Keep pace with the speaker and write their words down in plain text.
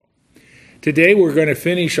Today we're going to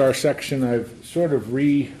finish our section. I've sort of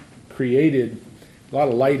recreated a lot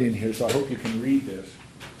of light in here, so I hope you can read this.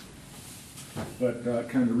 But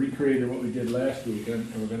kind of recreated what we did last week,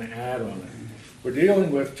 and we're going to add on it. We're dealing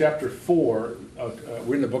with chapter 4.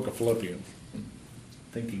 We're in the book of Philippians.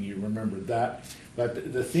 Thinking you remembered that.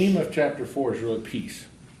 But the theme of chapter 4 is really peace.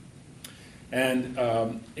 And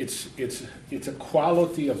it's a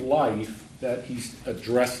quality of life that he's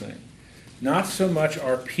addressing. Not so much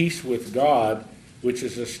our peace with God, which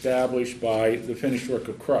is established by the finished work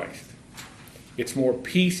of Christ. It's more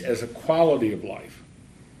peace as a quality of life.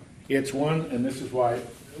 It's one, and this is why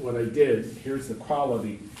what I did, here's the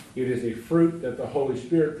quality. It is a fruit that the Holy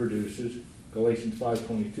Spirit produces. Galatians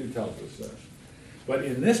 5:22 tells us this. But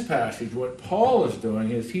in this passage, what Paul is doing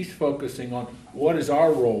is he's focusing on what is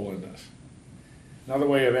our role in this. Another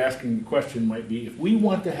way of asking the question might be, if we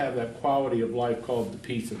want to have that quality of life called the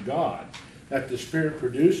peace of God, that the Spirit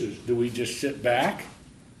produces, do we just sit back?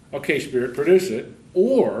 Okay, Spirit, produce it.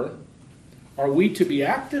 Or are we to be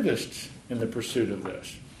activists in the pursuit of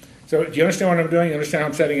this? So do you understand what I'm doing? You understand how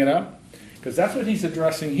I'm setting it up? Because that's what he's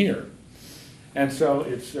addressing here. And so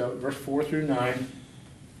it's verse 4 through 9.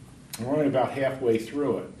 We're only about halfway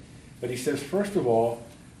through it. But he says, first of all,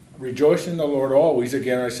 rejoice in the Lord always.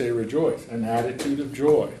 Again, I say rejoice. An attitude of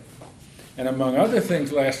joy. And among other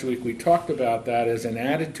things, last week we talked about that as an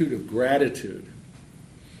attitude of gratitude,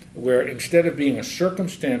 where instead of being a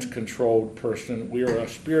circumstance-controlled person, we are a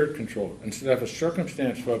spirit-controlled. Instead of a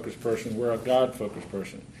circumstance-focused person, we're a God-focused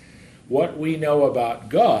person. What we know about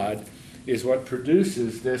God is what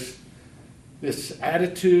produces this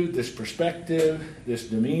attitude, this perspective, this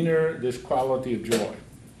demeanor, this quality of joy.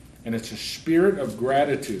 And it's a spirit of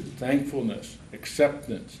gratitude, thankfulness,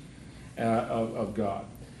 acceptance of God.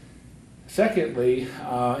 Secondly,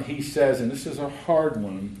 he says, and this is a hard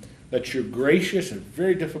one, let your gracious, a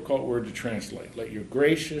very difficult word to translate, let your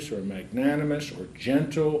gracious or magnanimous or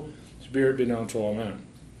gentle spirit be known to all men,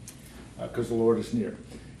 because the Lord is near.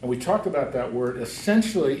 And we talked about that word.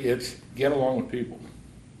 Essentially, it's get along with people.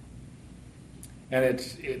 And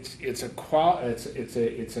it's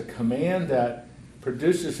a command that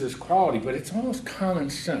produces this quality, but it's almost common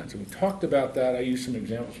sense. And we talked about that. I used some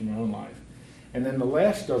examples from my own life. And then the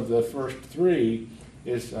last of the first three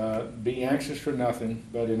is be anxious for nothing,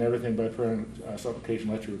 but in everything by prayer and supplication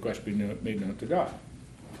let your request be made known to God.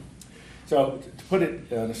 So to put it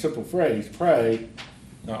in a simple phrase, pray,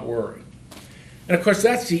 not worry. And of course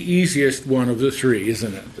that's the easiest one of the three,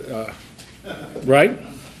 isn't it? Right?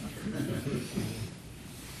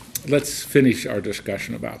 Let's finish our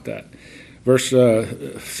discussion about that. Verse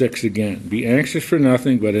 6 again. Be anxious for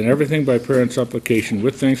nothing, but in everything by prayer and supplication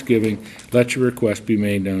with thanksgiving, let your request be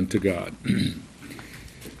made known to God.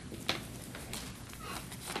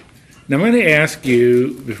 Now I'm going to ask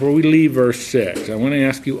you, before we leave verse 6, I want to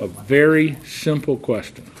ask you a very simple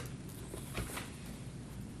question.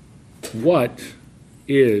 What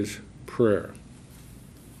is prayer?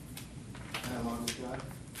 Dialogue with God.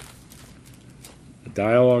 A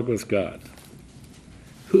dialogue with God.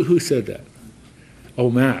 Who said that? Oh,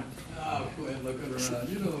 Matt. Oh, quit looking around.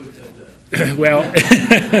 You know who said that. Well,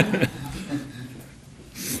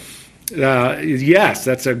 yes,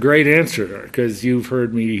 that's a great answer, because you've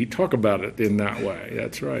heard me talk about it in that way.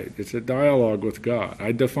 That's right. It's a dialogue with God.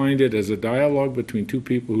 I defined it as a dialogue between two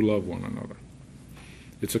people who love one another.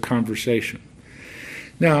 It's a conversation.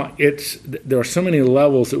 Now, there are so many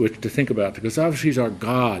levels at which to think about, because obviously he's our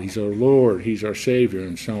God, he's our Lord, he's our Savior,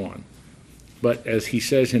 and so on. But as he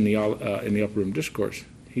says in the Upper Room Discourse,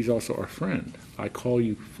 he's also our friend. I call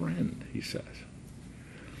you friend, he says.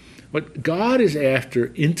 But God is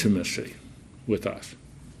after intimacy with us.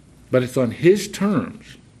 But it's on his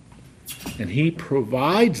terms. And he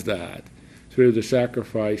provides that through the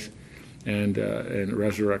sacrifice and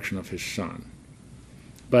resurrection of his Son.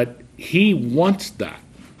 But he wants that.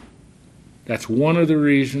 That's one of the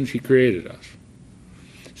reasons he created us.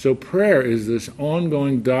 So prayer is this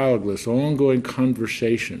ongoing dialogue, this ongoing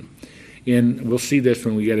conversation. We'll see this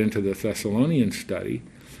when we get into the Thessalonian study.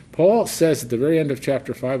 Paul says at the very end of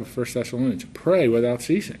chapter 5 of 1 Thessalonians, pray without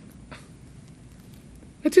ceasing.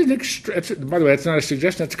 By the way, that's not a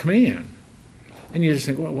suggestion, that's a command. And you just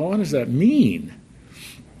think, well, what does that mean?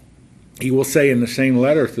 He will say in the same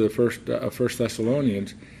letter to the first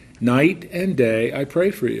Thessalonians, night and day I pray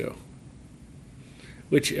for you.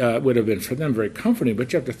 Which would have been for them very comforting,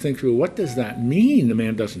 but you have to think through, what does that mean? The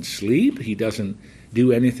man doesn't sleep, he doesn't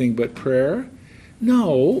do anything but prayer?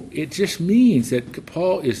 No, it just means that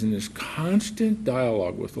Paul is in this constant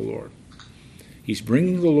dialogue with the Lord. He's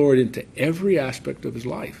bringing the Lord into every aspect of his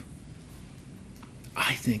life.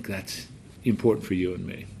 I think that's important for you and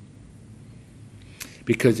me.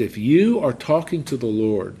 Because if you are talking to the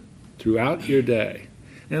Lord throughout your day,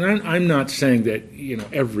 and I'm not saying that,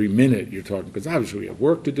 every minute you're talking, because obviously we have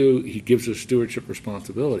work to do. He gives us stewardship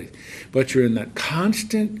responsibilities. But you're in that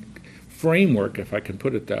constant framework, if I can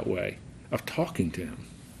put it that way, of talking to him.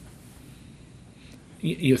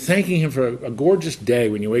 You're thanking him for a gorgeous day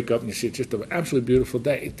when you wake up and you see it's just an absolutely beautiful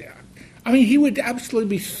day. I mean, he would absolutely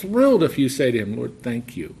be thrilled if you say to him, Lord,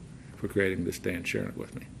 thank you for creating this day and sharing it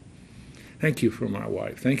with me. Thank you for my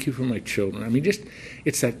wife. Thank you for my children. I mean,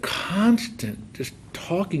 it's that constant just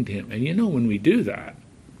talking to him. And when we do that,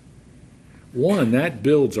 one, that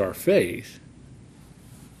builds our faith,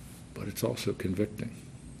 but it's also convicting.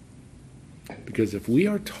 Because if we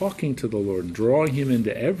are talking to the Lord and drawing him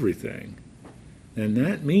into everything, then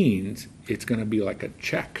that means it's going to be like a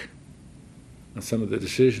check on some of the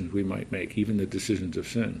decisions we might make, even the decisions of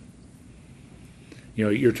sin.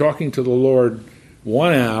 You're talking to the Lord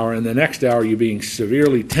 1 hour, and the next hour you're being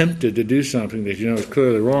severely tempted to do something that is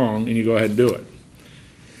clearly wrong, and you go ahead and do it.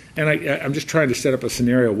 And I'm just trying to set up a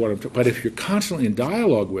scenario of but if you're constantly in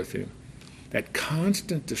dialogue with him, that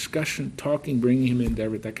constant discussion, talking, bringing him into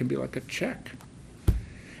everything, that can be like a check.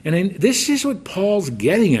 And this is what Paul's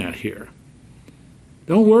getting at here.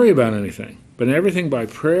 Don't worry about anything, but in everything by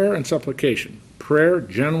prayer and supplication. Prayer,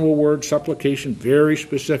 general word, supplication, very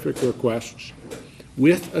specific requests,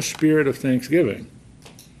 with a spirit of thanksgiving.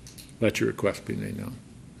 Let your request be made known.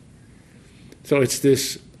 So and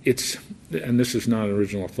this is not an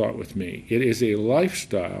original thought with me, it is a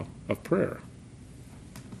lifestyle of prayer.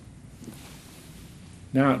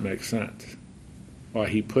 Now it makes sense why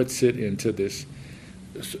he puts it into this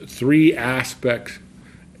 3 aspect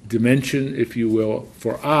dimension, if you will,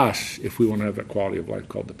 for us, if we want to have that quality of life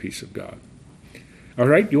called the peace of God. All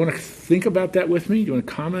right, you want to think about that with me? You want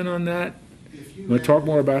to comment on that? You want to talk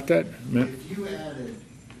more about that? If you added,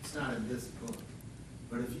 it's not in this book,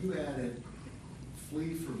 but if you added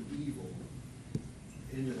flee from evil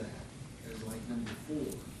into that as like number 4,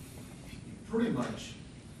 you pretty much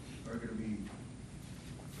are going to be,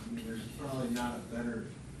 there's probably not a better,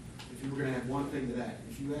 if you were going to add one thing to that,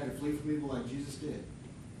 if you added flee from evil like Jesus did,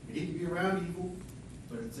 you need to be around evil,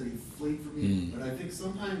 but it said he flee from evil. But I think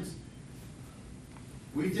sometimes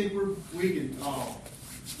we think we can,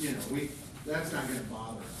 that's not going to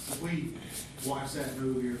bother us. If we watch that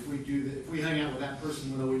movie, or if we do that, if we hang out with that person,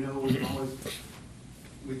 even though we know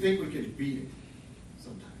we think we can beat it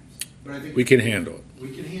sometimes. But I think we can handle it. We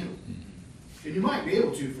can handle it, and you might be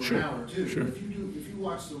able to for an hour or two. Sure. But if you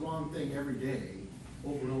watch the wrong thing every day,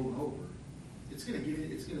 over and over and over, it's going to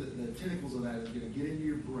the tentacles of that is going to get into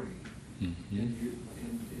your brain, and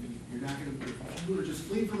you're not going to. If you were to just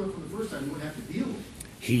flee from it from the first time, you wouldn't have to deal with it.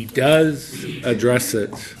 He does address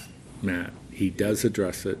it, Matt. He does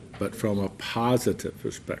address it, but from a positive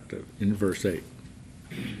perspective in verse 8.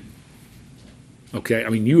 Okay, I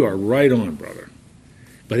mean, you are right on, brother.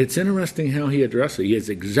 But it's interesting how he addresses it. He is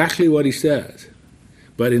exactly what he says,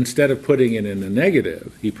 but instead of putting it in the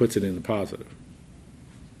negative, he puts it in the positive.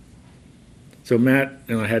 So Matt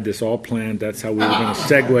and I had this all planned. That's how we were going to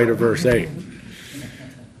segue to verse 8.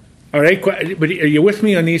 All right, but are you with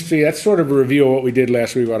me on these 3? That's sort of a review of what we did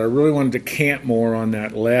last week, but I really wanted to camp more on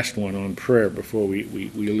that last one on prayer before we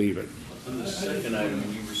leave it. On the second item,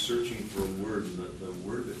 when you were searching for a word, the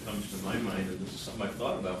word that comes to my mind, and this is something I've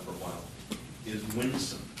thought about for a while, is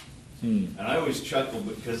winsome. And I always chuckle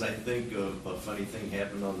because I think of a funny thing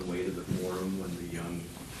happened on the way to the forum when the young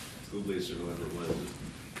Publius or whoever it was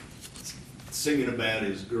singing about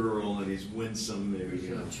his girl and he's winsome. There's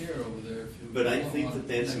a chair over there. But I think that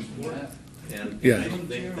that's important. And I think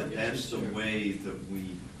that that's the way that we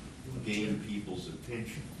gain people's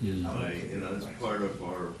attention. That's part of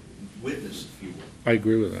our witness, if you will. I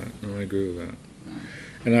agree with that. No, I agree with that.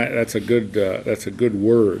 And that's a good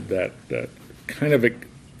word that kind of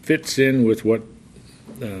fits in with what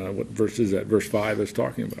verse is that? Verse 5 is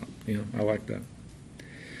talking about. I like that.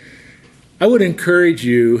 I would encourage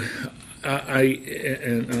you.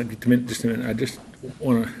 And I'll get to just a minute. I just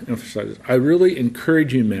want to emphasize this. I really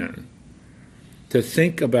encourage you, men, to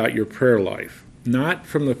think about your prayer life, not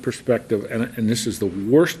from the perspective, and this is the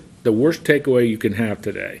worst takeaway you can have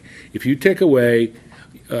today. If you take away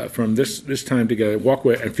from this time together, walk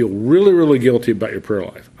away and feel really, really guilty about your prayer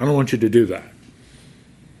life. I don't want you to do that.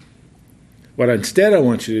 What instead I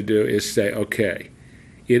want you to do is say, okay,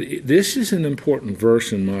 this is an important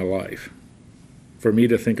verse in my life for me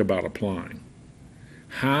to think about applying.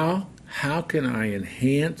 How can I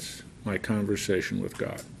enhance my conversation with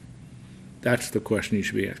God? That's the question you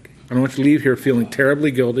should be asking. I don't want you to leave here feeling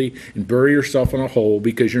terribly guilty and bury yourself in a hole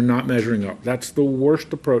because you're not measuring up. That's the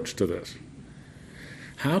worst approach to this.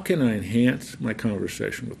 How can I enhance my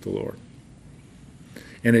conversation with the Lord?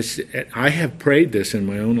 And I have prayed this in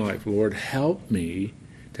my own life. Lord, help me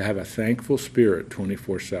to have a thankful spirit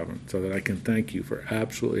 24/7 so that I can thank you for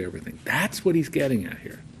absolutely everything. That's what he's getting at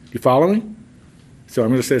here. You follow me? So I'm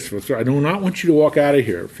going to say this. I do not want you to walk out of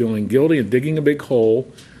here feeling guilty and digging a big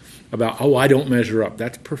hole about, I don't measure up.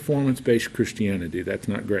 That's performance-based Christianity. That's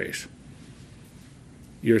not grace.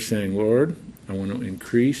 You're saying, Lord, I want to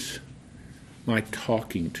increase my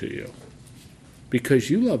talking to you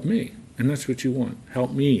because you love me, and that's what you want.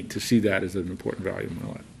 Help me to see that as an important value in my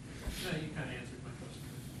life. No, you kind of answered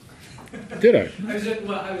my question. Did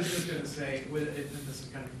I? I was just going to say, and this is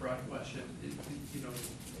kind of a broad question,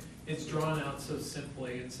 it's drawn out so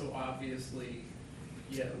simply and so obviously,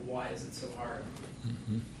 yet why is it so hard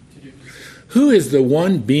to do consistently? Who is the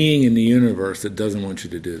one being in the universe that doesn't want you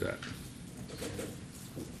to do that?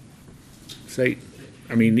 Satan.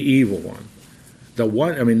 I mean, the evil one.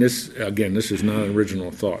 This is not an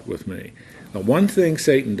original thought with me. The one thing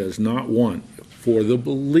Satan does not want for the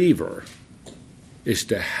believer is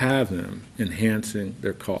to have them enhancing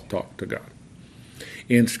their talk to God.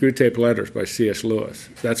 In Screwtape Letters by C.S. Lewis,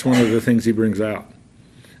 that's one of the things he brings out.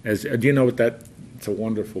 Do you know what that? It's a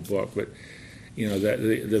wonderful book, but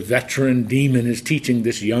the veteran demon is teaching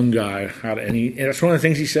this young guy how to, and that's one of the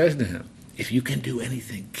things he says to him. If you can do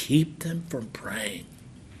anything, keep them from praying.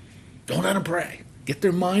 Don't let them pray. Get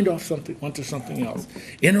their mind off onto something else.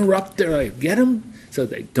 Interrupt their life. Get them so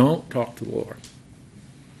they don't talk to the Lord.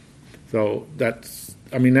 So that's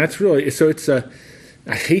really, so it's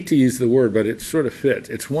I hate to use the word, but it sort of fits.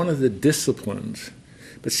 It's one of the disciplines.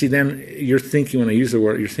 But see, then you're thinking, when I use the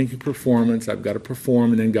word, you're thinking performance. I've got to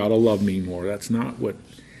perform, and then God will love me more. That's not what,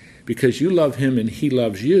 because you love him and he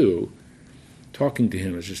loves you, talking to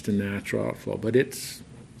him is just a natural outflow. But it's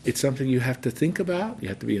something you have to think about, you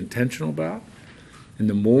have to be intentional about. And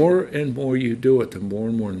the more and more you do it, the more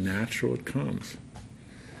and more natural it comes.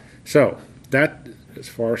 So, that, as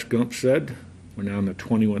Forrest Gump said, we're now in the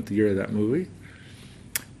 21st year of that movie.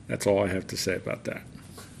 That's all I have to say about that.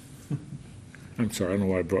 I'm sorry, I don't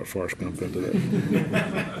know why I brought Forrest Gump into this.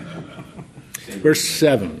 Verse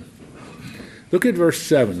 7. Look at verse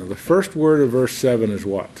 7. The first word of verse 7 is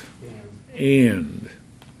what? And.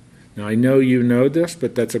 Now, I know you know this,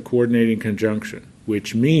 but that's a coordinating conjunction,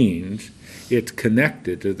 which means it's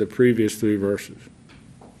connected to the previous three verses.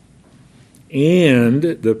 And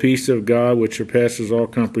the peace of God, which surpasses all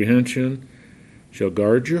comprehension, shall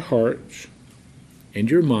guard your hearts and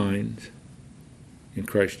your minds in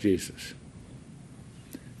Christ Jesus.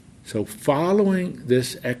 So following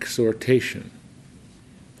this exhortation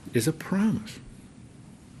is a promise.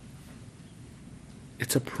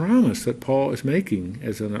 It's a promise that Paul is making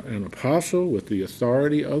as an apostle with the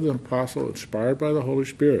authority of the apostle, inspired by the Holy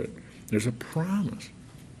Spirit. There's a promise.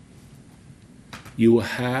 You will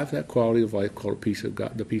have that quality of life called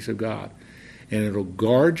the peace of God. And it'll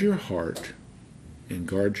guard your heart and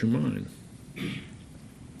guard your mind.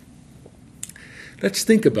 Let's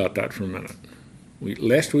think about that for a minute.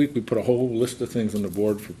 Last week we put a whole list of things on the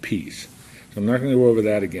board for peace. So I'm not going to go over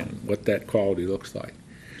that again, what that quality looks like.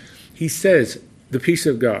 He says, the peace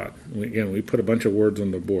of God, we put a bunch of words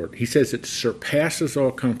on the board. He says it surpasses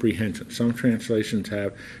all comprehension. Some translations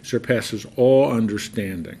have surpasses all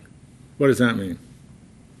understanding. What does that mean?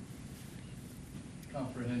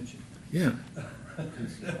 Comprehension. Yeah.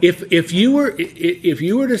 If you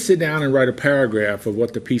were to sit down and write a paragraph of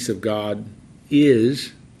what the peace of God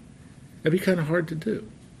is, that'd be kind of hard to do.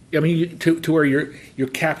 I mean, to where you're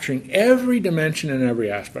capturing every dimension and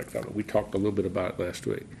every aspect of it. We talked a little bit about it last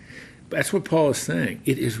week. That's what Paul is saying.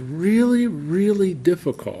 It is really, really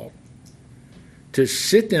difficult to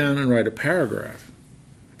sit down and write a paragraph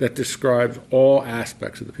that describes all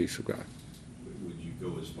aspects of the peace of God. Would you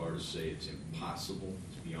go as far as say it's impossible?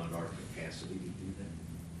 It's beyond our capacity to do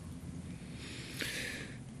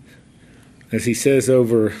that? As he says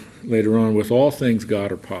over later on, with all things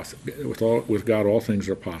God are possible. With God, all things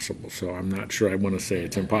are possible. So I'm not sure I want to say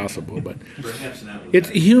it's impossible, but Perhaps not. it's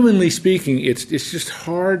humanly speaking, it's just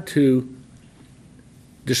hard to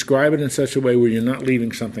describe it in such a way where you're not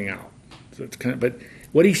leaving something out. So it's but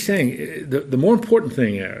what he's saying, the more important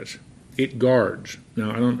thing is it guards.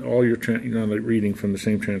 Now, you're not reading from the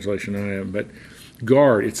same translation I am, but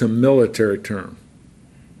guard. It's a military term.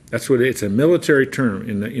 That's what it's a military term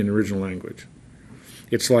in the original language.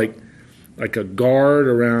 It's like a guard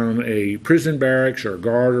around a prison barracks or a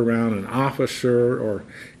guard around an officer or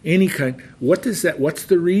any kind. What's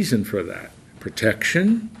the reason for that?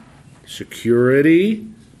 Protection, security,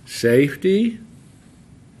 safety.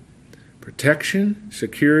 Protection,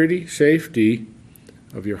 security, safety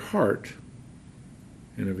of your heart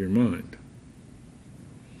and of your mind.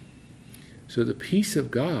 So the peace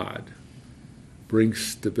of God brings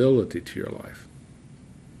stability to your life.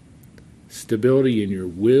 Stability in your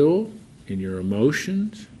will, in your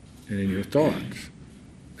emotions, and in your thoughts.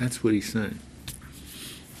 That's what he's saying.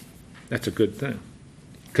 That's a good thing.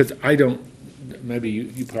 Because I don't, maybe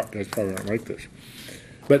you guys probably don't like this,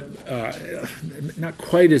 but not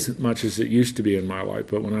quite as much as it used to be in my life,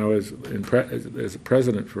 but when I was as a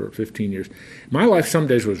president for 15 years, my life some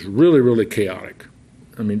days was really, really chaotic.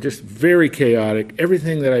 I mean, just very chaotic.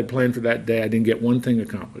 Everything that I'd planned for that day, I didn't get one thing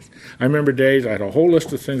accomplished. I remember days, I had a whole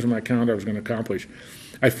list of things on my calendar I was going to accomplish.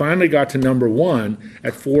 I finally got to number 1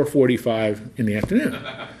 at 4:45 in the afternoon.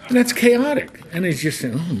 And that's chaotic. And he's just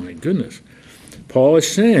saying, oh my goodness. Paul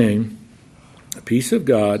is saying, the peace of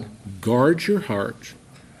God guards your hearts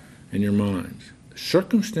and your minds.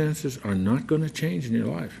 Circumstances are not going to change in your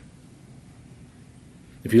life.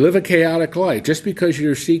 If you live a chaotic life, just because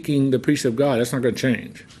you're seeking the peace of God, that's not going to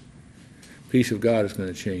change. Peace of God is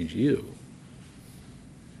going to change you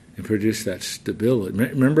and produce that stability.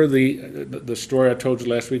 Remember the story I told you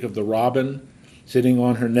last week of the robin sitting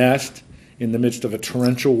on her nest in the midst of a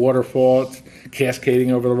torrential waterfall, it's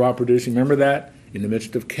cascading over the rock, producing. Remember that? In the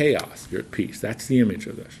midst of chaos, you're at peace. That's the image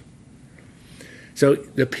of this. So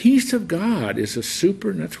the peace of God is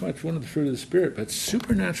that's why it's one of the fruit of the Spirit, but it's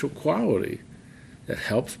supernatural quality that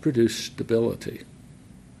helps produce stability.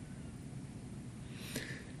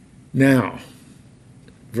 Now,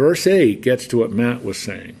 verse 8 gets to what Matt was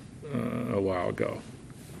saying a while ago.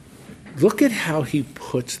 Look at how he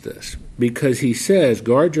puts this, because he says,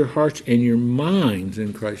 guard your hearts and your minds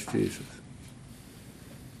in Christ Jesus.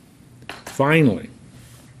 Finally,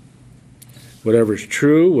 whatever is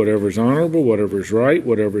true, whatever is honorable, whatever is right,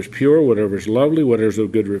 whatever is pure, whatever is lovely, whatever is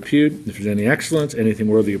of good repute, if there's any excellence, anything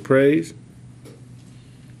worthy of praise,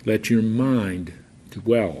 let your mind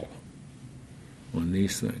dwell on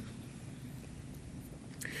these things.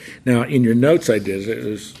 Now, in your notes I did,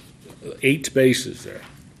 there's 8 spaces there.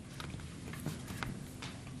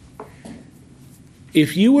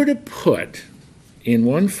 If you were to put in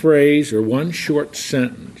one phrase or one short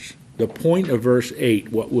sentence the point of verse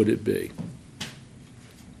 8, what would it be?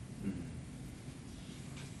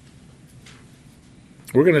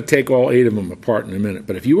 We're going to take all 8 of them apart in a minute,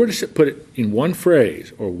 but if you were to put it in one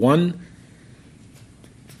phrase or one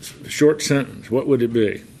short sentence, what would it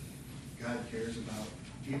be? God cares about,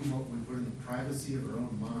 even what we put in the privacy of our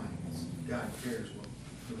own minds, God cares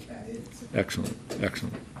what that is. Excellent,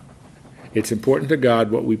 excellent. It's important to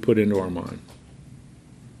God what we put into our mind.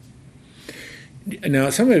 Now,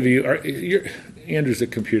 some of you Andrew's a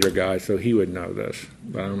computer guy, so he would know this,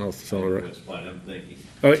 but I don't know if some of That's what I'm thinking.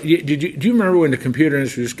 do you remember when the computer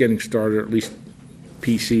industry was just getting started, or at least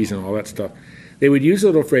PCs and all that stuff? They would use a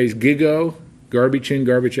little phrase, GIGO, garbage in,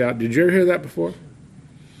 garbage out. Did you ever hear that before?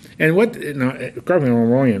 And correct me if I'm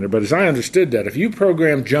wrong, Andrew, but as I understood that, if you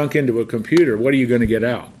program junk into a computer, what are you going to get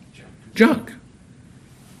out? Junk.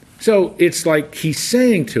 So it's like he's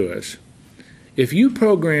saying to us, if you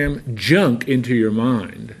program junk into your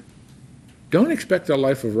mind, don't expect a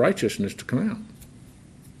life of righteousness to come out.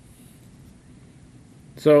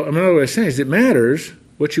 So another way of saying is it matters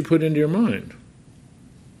what you put into your mind.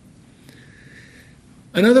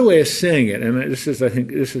 Another way of saying it, and I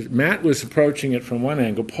think Matt was approaching it from one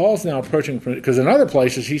angle. Paul's now approaching it from, because in other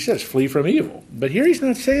places he says flee from evil, but here he's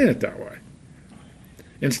not saying it that way.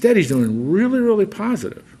 Instead, he's doing really, really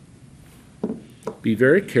positive. Be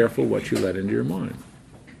very careful what you let into your mind.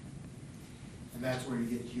 And that's where you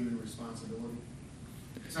get human responsibility.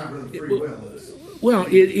 It's not really free will. Well,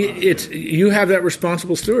 it's you have that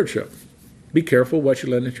responsible stewardship. Be careful what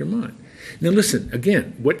you let into your mind. Now, listen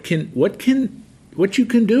again. What you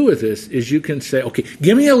can do with this is you can say, okay,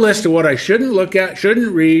 give me a list of what I shouldn't look at,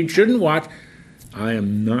 shouldn't read, shouldn't watch. I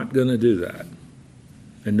am not going to do that,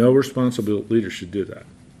 and no responsible leader should do that.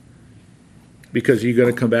 Because you're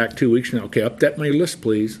going to come back 2 weeks now. Okay, update my list,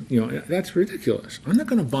 please. That's ridiculous. I'm not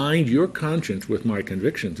going to bind your conscience with my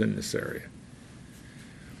convictions in this area.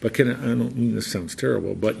 But I don't mean this sounds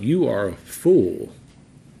terrible, but you are a fool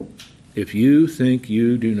if you think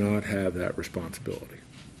you do not have that responsibility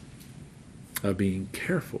of being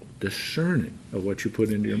careful, discerning of what you put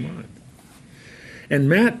into your mind. And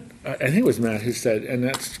Matt, I think it was Matt who said, and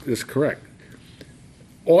that's correct.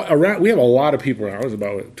 We have a lot of people around. It was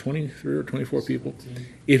about 23 or 24 people.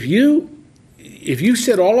 If you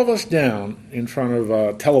sit all of us down in front of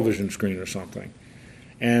a television screen or something,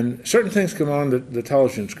 and certain things come on the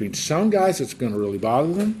television screen, some guys it's going to really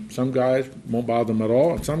bother them, some guys won't bother them at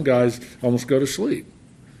all, and some guys almost go to sleep.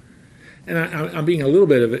 And I'm being a little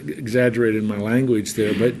bit exaggerated in my language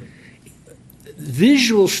there, but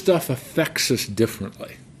visual stuff affects us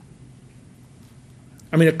differently.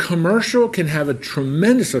 I mean, a commercial can have a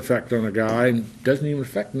tremendous effect on a guy and doesn't even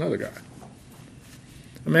affect another guy.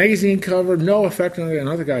 A magazine cover, no effect on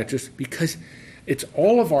another guy, just because it's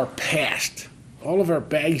all of our past, all of our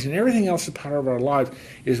baggage, and everything else a part of our lives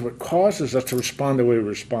is what causes us to respond the way we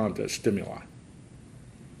respond to stimuli.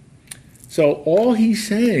 So all he's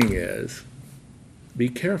saying is, be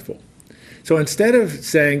careful. So instead of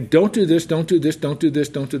saying, don't do this, don't do this, don't do this,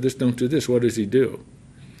 don't do this, don't do this, what does he do?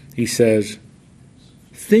 He says,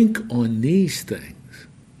 think on these things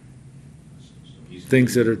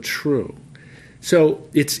that are true. So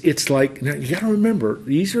it's like, now you got to remember,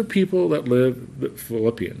 these are people that live, the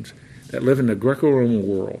Philippians, that live in the Greco-Roman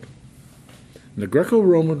world. And the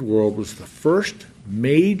Greco-Roman world was the first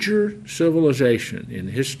major civilization in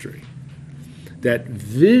history that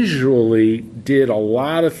visually did a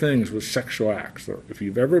lot of things with sexual acts. If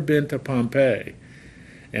you've ever been to Pompeii,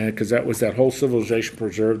 and because that was that whole civilization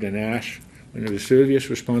preserved in ash when Vesuvius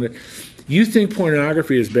responded, you think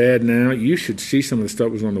pornography is bad now, you should see some of the stuff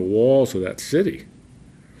that was on the walls of that city.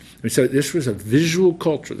 And so this was a visual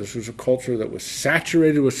culture. This was a culture that was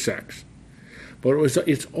saturated with sex. But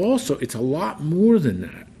it's a lot more than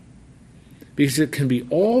that. Because it can be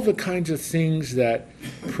all the kinds of things that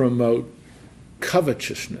promote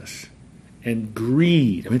covetousness and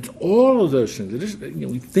greed. I mean, it's all of those things. It is,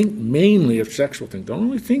 we think mainly of sexual things. Don't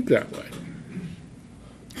really think that way.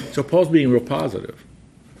 So Paul's being real positive.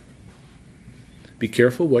 Be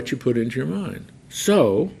careful what you put into your mind.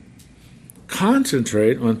 So,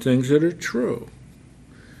 concentrate on things that are true.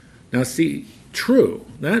 Now see, true,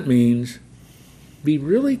 that means be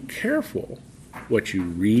really careful what you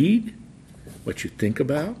read, what you think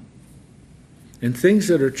about, and things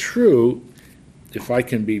that are true. If I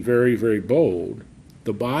can be very, very bold,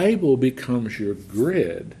 the Bible becomes your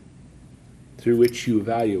grid through which you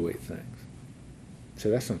evaluate things. So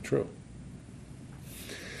that's not true.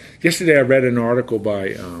 Yesterday I read an article by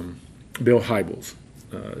Bill Hybels.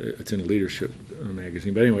 It's in a leadership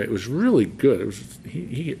magazine. But anyway, it was really good.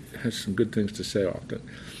 He has some good things to say often.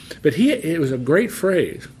 But it was a great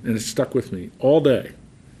phrase, and it stuck with me all day.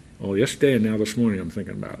 Well, yesterday and now this morning I'm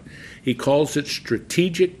thinking about it. He calls it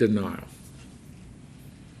strategic denial.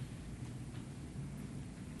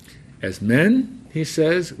 As men, he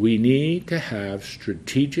says, we need to have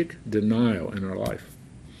strategic denial in our life.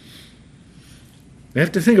 You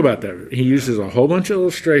have to think about that. He uses a whole bunch of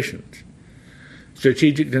illustrations.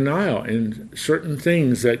 Strategic denial in certain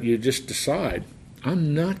things that you just decide,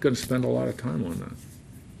 I'm not going to spend a lot of time on that.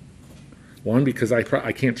 One, because I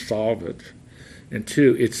can't solve it. And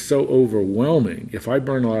two, it's so overwhelming. If I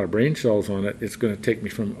burn a lot of brain cells on it, it's going to take me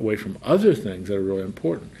away from other things that are really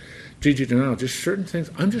important. Strategic denial, just certain things,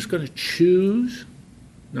 I'm just going to choose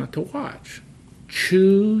not to watch,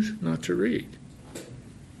 choose not to read,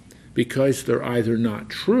 because they're either not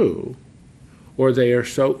true or they are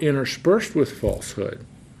so interspersed with falsehood.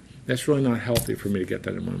 That's really not healthy for me to get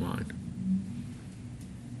that in my mind.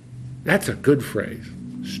 That's a good phrase,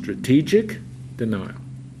 strategic denial.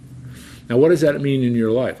 Now, what does that mean in your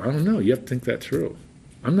life? I don't know. You have to think that through.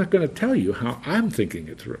 I'm not going to tell you how I'm thinking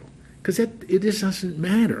it through, because it just doesn't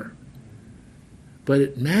matter. But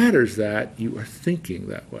it matters that you are thinking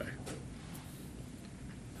that way.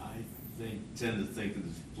 I tend to think of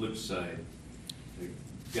the flip side.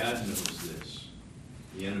 God knows this.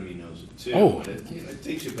 The enemy knows it too. Oh. But it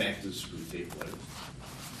takes you back to the screw tape letter.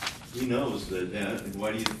 He knows that.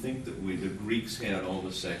 Why do you think that the Greeks had all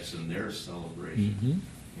the sex in their celebration?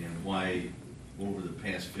 Mm-hmm. And why, over the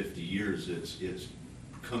past 50 years, it's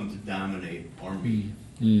come to dominate our media?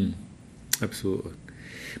 Absolutely.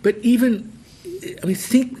 But even,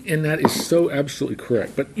 think, and that is so absolutely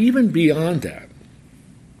correct, but even beyond that,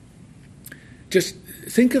 just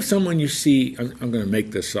think of someone you see, I'm going to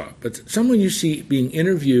make this up, but someone you see being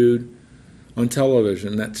interviewed on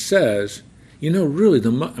television that says, really,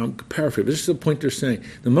 I'm paraphrasing, but this is the point they're saying,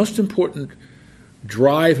 the most important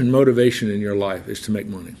drive and motivation in your life is to make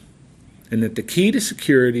money. And that the key to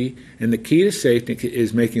security and the key to safety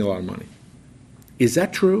is making a lot of money. Is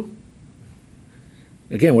that true?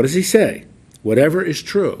 Again, what does he say? Whatever is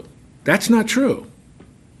true. That's not true.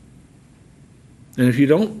 And if you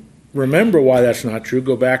don't remember why that's not true,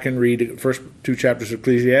 go back and read the first 2 chapters of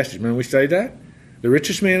Ecclesiastes. Remember we studied that? The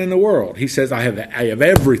richest man in the world. He says, I have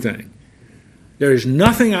everything. There is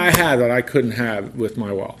nothing I have that I couldn't have with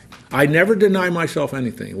my wealth. I never deny myself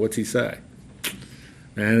anything. What's he say?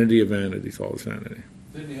 Vanity of vanities, all is vanity.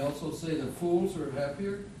 Didn't he also say the fools are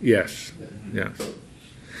happier? Yes, yes.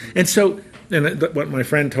 And so, what my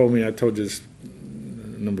friend told me, I told you this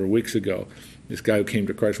a number of weeks ago, this guy who came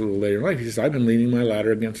to Christ a little later in life, he says, I've been leaning my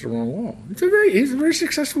ladder against the wrong wall. He's a very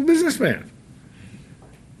successful businessman.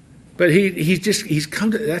 But he's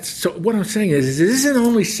come to, that's, so what I'm saying is it isn't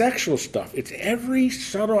only sexual stuff, it's every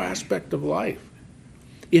subtle aspect of life.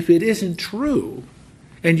 If it isn't true,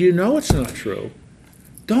 and you know it's not true,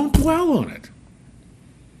 don't dwell on it.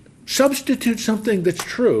 Substitute something that's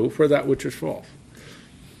true for that which is false.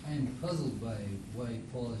 I am puzzled by why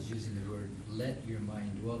Paul is using the word let your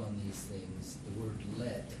mind dwell on these things. The word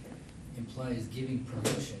let implies giving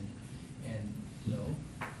permission, and no,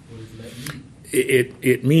 what does let mean?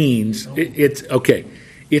 It means, it's okay,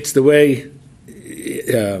 it's the way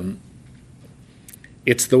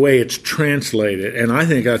it's translated, and I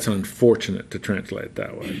think that's unfortunate to translate it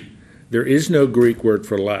that way. There is no Greek word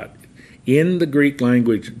for let. In the Greek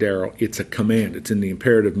language, Daryl, it's a command. It's in the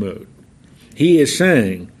imperative mood. He is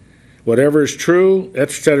saying, whatever is true,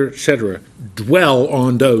 etc., dwell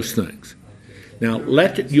on those things. Now,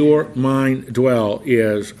 let your mind dwell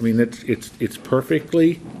is, I mean, it's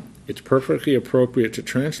perfectly appropriate to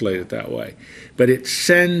translate it that way. But it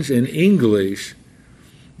sends in English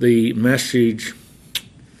the message,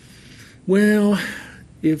 well,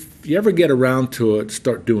 if you ever get around to it,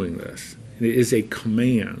 start doing this. It is a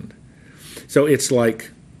command. So it's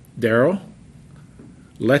like, Daryl,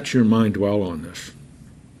 let your mind dwell on this.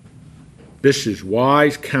 This is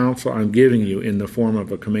wise counsel I'm giving you in the form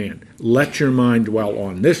of a command. Let your mind dwell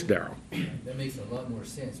on this, Daryl. That makes a lot more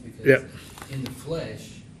sense because Yep. in the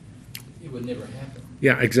flesh, it would never happen.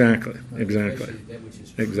 Yeah, exactly. But Exactly. especially that which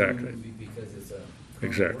is true, Exactly. because it's a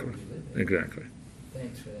Exactly. world we live in. Exactly.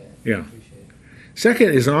 Thanks for that. Yeah. I appreciate it. Second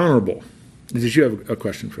is honorable. Did you have a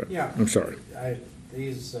question, Fred? Yeah. I'm sorry.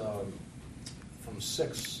 These, from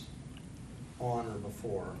 6 on or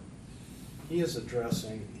before, he is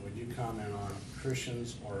addressing, would you comment on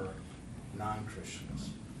Christians or non-Christians?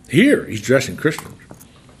 Here, he's addressing Christians.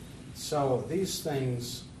 So these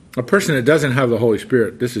things, A person that doesn't have the Holy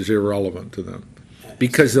Spirit, this is irrelevant to them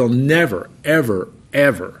because they'll never, ever,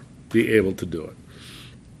 ever be able to do it.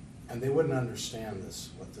 and they wouldn't understand this,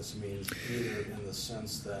 what this means, either in the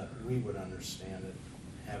sense that we would understand it,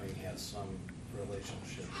 having had some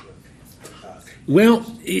relationship with God. Well,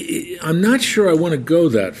 I'm not sure I want to go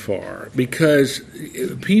that far because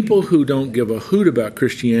people who don't give a hoot about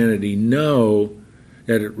Christianity know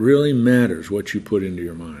that it really matters what you put into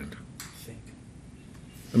your mind.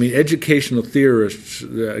 I mean, educational theorists,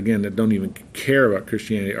 again, that don't even care about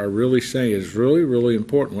Christianity, are really saying it's really, really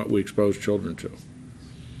important what we expose children to.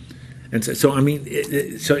 And so I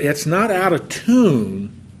mean, so it's not out of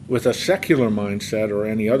tune with a secular mindset or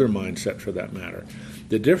any other mindset for that matter.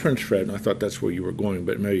 The difference, Fred, and I thought that's where you were going,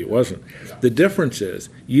 but maybe it wasn't. The difference is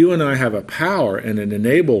you and I have a power and an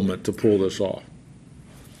enablement to pull this off.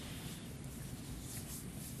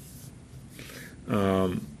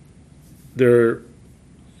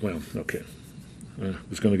 Well, okay. I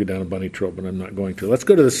was going to go down a bunny trail, but I'm not going to. Let's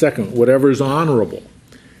go to the second, whatever is honorable.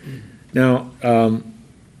 Now,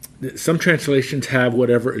 some translations have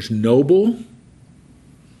whatever is noble.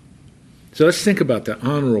 So let's think about that,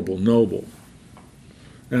 honorable, noble.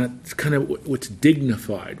 That's kind of what's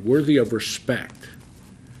dignified, worthy of respect,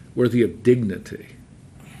 worthy of dignity.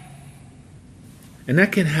 And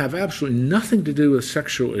that can have absolutely nothing to do with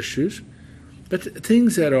sexual issues, but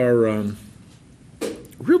things that are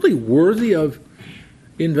really worthy of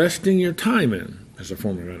investing your time in as a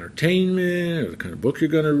form of entertainment, or the kind of book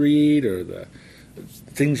you're going to read, or the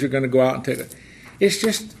things you're going to go out and take. It's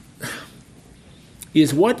just,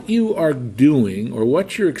 is what you are doing or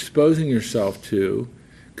what you're exposing yourself to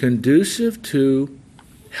conducive to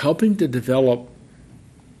helping to develop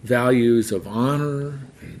values of honor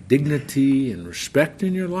and dignity and respect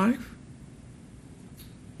in your life?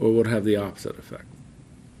 Or will it have the opposite effect?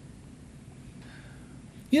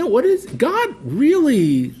 You know, what is God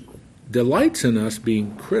really delights in us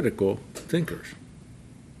being critical thinkers.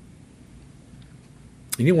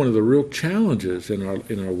 And you know, one of the real challenges in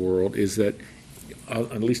our world is that,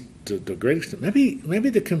 at least to the great extent, maybe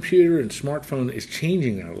the computer and smartphone is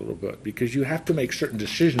changing that a little bit because you have to make certain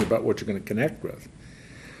decisions about what you're going to connect with.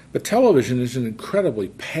 But television is an incredibly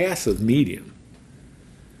passive medium.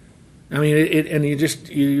 I mean,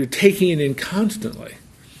 you're taking it in constantly.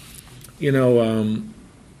 You know,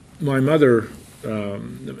 my mother,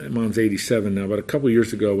 Mom's 87 now, but a couple of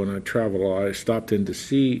years ago when I traveled, I stopped in to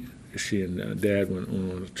see she and Dad went on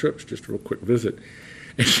one of the trips, just a real quick visit.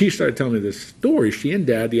 And she started telling me this story. She and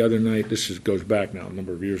Dad the other night, goes back now a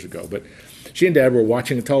number of years ago, but she and Dad were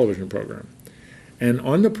watching a television program. And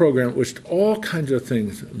on the program it was all kinds of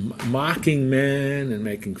things, mocking men and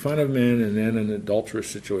making fun of men, and then an adulterous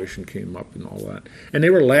situation came up and all that. And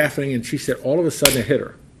they were laughing, and she said all of a sudden it hit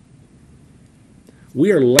her.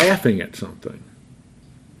 We are laughing at something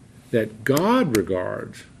that God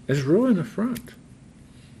regards as really an affront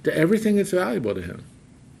to everything that's valuable to him.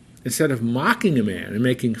 Instead of mocking a man and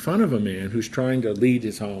making fun of a man who's trying to lead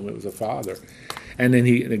his home, it was a father, and then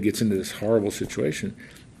he gets into this horrible situation.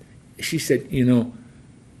 She said, and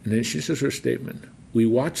then she says her statement, we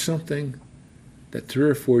watched something that 3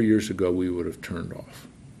 or 4 years ago we would have turned off.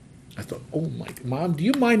 I thought, oh my, Mom, do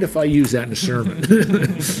you mind if I use that in a sermon?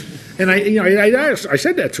 And I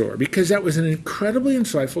said that to her because that was an incredibly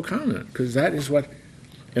insightful comment, because that is what,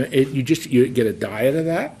 you get a diet of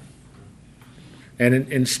that. And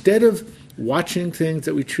instead of watching things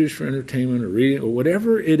that we choose for entertainment or reading or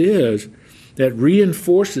whatever it is that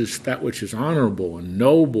reinforces that which is honorable and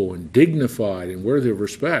noble and dignified and worthy of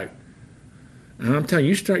respect, and I'm telling you,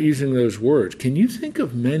 you start using those words. Can you think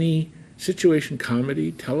of many situation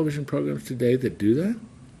comedy television programs today that do that?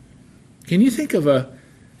 Can you think of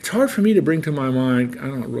it's hard for me to bring to my mind, I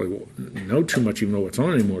don't really know too much even know what's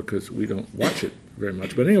on anymore because we don't watch it very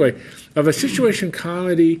much, but anyway, of a situation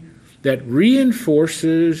comedy that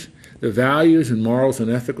reinforces the values and morals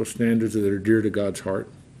and ethical standards that are dear to God's heart.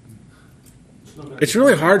 It's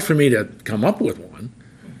really hard for me to come up with one.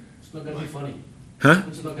 It's not going to be funny. Huh?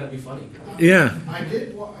 It's not going to be funny. Yeah. I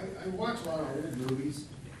watch a lot of old movies,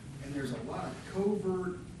 and there's a lot of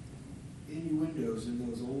covert innuendos in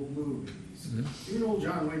those old movies. Mm-hmm. Even old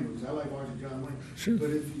John Wayne movies. I like watching John Wayne. Sure. But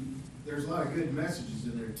there's a lot of good messages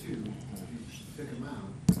in there too, if you pick them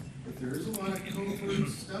out. But there is a lot of covert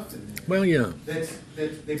stuff in there. Well, yeah. That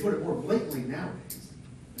they put it more blatantly nowadays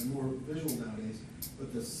and more visual nowadays.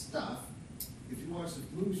 But the stuff, if you watch the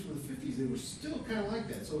movies from the 50s, they were still kind of like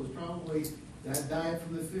that. So it was probably that diet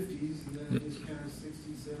from the 50s, and then this kind of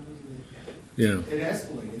 60s, 70s. Yeah. It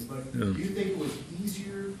escalated. But do you think it was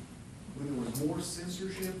easier when there was more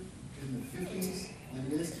censorship in the 50s than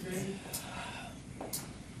it is today?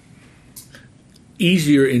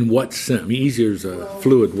 Easier in what sense? I mean, easier is a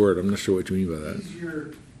fluid word. I'm not sure what you mean by that.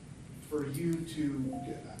 Easier for you to,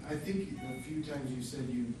 I think a few times you said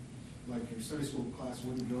like your Sunday school class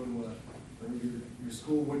wouldn't go to or your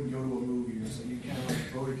school wouldn't go to a movie, or so you kind of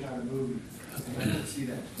like boycott a movie. And I don't see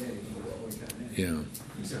that today. Yeah.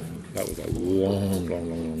 That was a long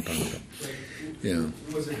time ago. Yeah.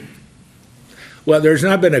 Was it? Well, there's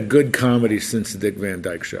not been a good comedy since the Dick Van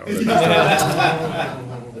Dyke Show.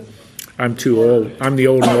 I'm too old. I'm the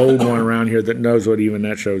old one around here that knows what even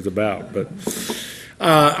that show's about. But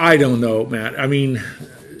I don't know, Matt. I mean,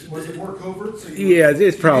 was it more covert? So yeah,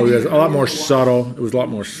 it probably is. A lot more subtle. It was a lot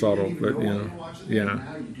more subtle, but yeah.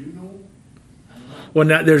 Now you do know. Well,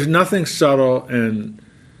 now there's nothing subtle and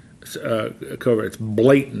covert. It's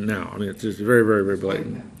blatant now. I mean, it's just very, very, very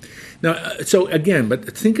blatant. Now, so again,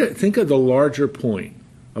 but think of the larger point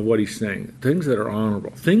of what he's saying. Things that are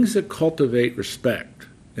honorable, things that cultivate respect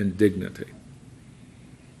and dignity.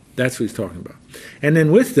 That's what he's talking about. And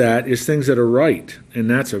then with that is things that are right, and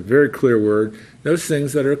that's a very clear word. Those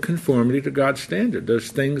things that are conformity to God's standard. Those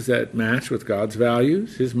things that match with God's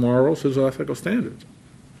values, His morals, His ethical standards.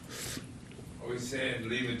 Are we saying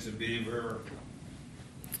leave it to Beaver?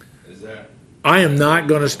 Is that? I am not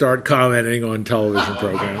going to start commenting on television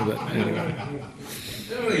programs. But anyway.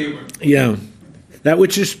 Yeah. That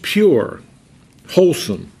which is pure,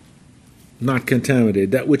 wholesome, not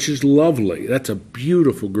contaminated. That which is lovely. That's a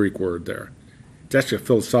beautiful Greek word there. It's actually a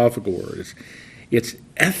philosophical word. It's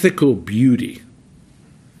ethical beauty,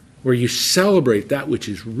 where you celebrate that which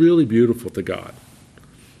is really beautiful to God.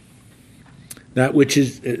 That which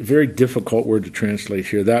is a very difficult word to translate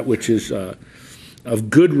here. That which is of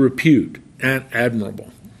good repute and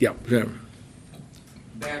admirable. Yeah.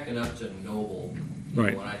 Backing up to noble,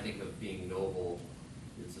 Right. when I think of being noble,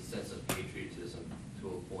 it's a sense of patriotism to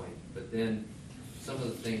a point. But then some of the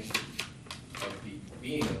things of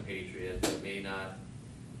being a patriot that may not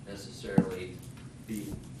necessarily be,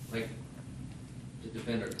 like, to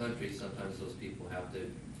defend our country, sometimes those people have to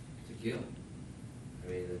kill.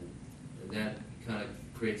 I mean, and that kind of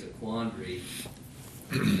creates a quandary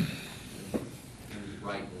in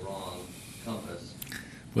right and wrong compass.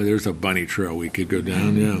 Well, there's a bunny trail we could go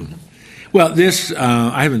down, yeah. Well, this,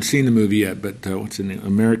 I haven't seen the movie yet, but what's the name?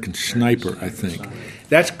 American Sniper, I think.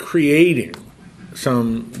 That's creating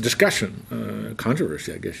some discussion,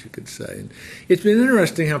 controversy, I guess you could say. And it's been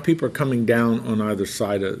interesting how people are coming down on either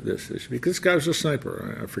side of this issue, because this guy was a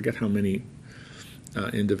sniper. I forget how many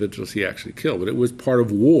individuals he actually killed, but it was part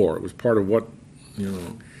of war. It was part of what,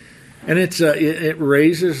 And it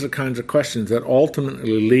raises the kinds of questions that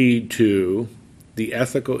ultimately lead to the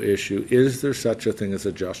ethical issue: is there such a thing as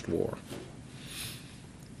a just war?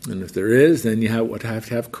 And if there is, then you would have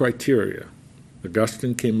to have criteria.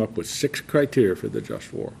 Augustine came up with 6 criteria for the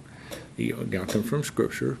just war. He got them from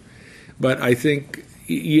Scripture. But I think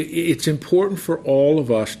it's important for all of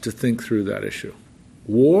us to think through that issue.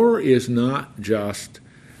 War is not just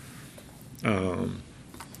two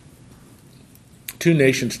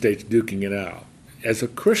nation states duking it out. As a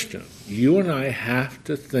Christian, you and I have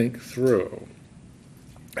to think through,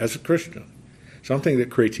 as a Christian, something that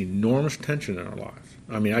creates enormous tension in our lives.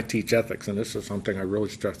 I mean, I teach ethics, and this is something I really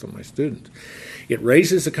stress on my students. It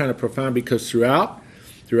raises the kind of profound, because throughout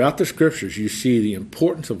the Scriptures, you see the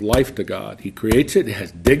importance of life to God. He creates it. It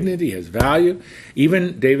has dignity, it has value.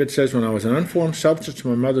 Even David says, when I was an unformed substance in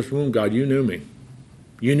my mother's womb, God, you knew me.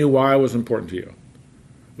 You knew why I was important to you,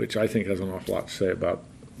 which I think has an awful lot to say about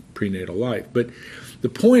prenatal life. But the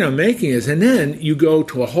point I'm making is, and then you go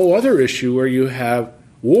to a whole other issue where you have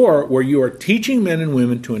war, where you are teaching men and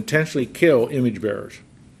women to intentionally kill image bearers.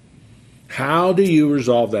 How do you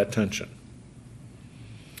resolve that tension?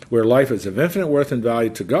 Where life is of infinite worth and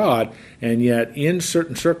value to God, and yet in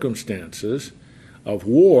certain circumstances of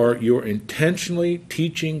war, you're intentionally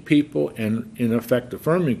teaching people and, in effect,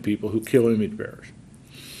 affirming people who kill image bearers.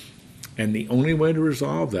 And the only way to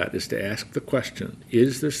resolve that is to ask the question,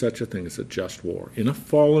 is there such a thing as a just war in a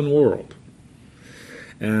fallen world?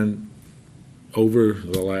 And over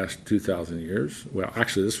the last 2,000 years, well,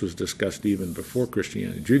 actually this was discussed even before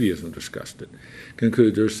Christianity, Judaism discussed it,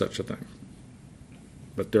 concluded there's such a thing.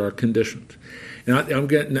 But there are conditions. And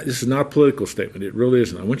this is not a political statement, it really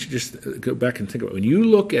isn't. I want you to just go back and think about it. When you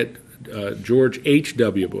look at George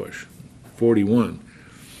H.W. Bush, 41,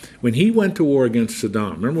 when he went to war against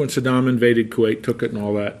Saddam, remember when Saddam invaded Kuwait, took it and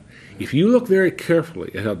all that? If you look very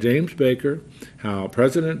carefully at how James Baker, how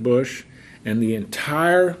President Bush, and the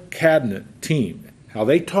entire cabinet team, how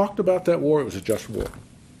they talked about that war, it was a just war.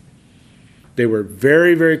 They were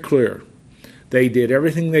very, very clear. They did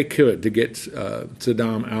everything they could to get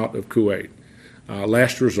Saddam out of Kuwait.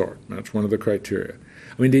 Last resort, that's one of the criteria.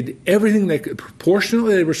 I mean, they did everything they could.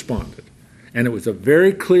 Proportionally, they responded. And it was a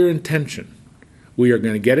very clear intention. We are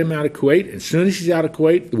going to get him out of Kuwait. As soon as he's out of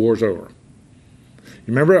Kuwait, the war's over.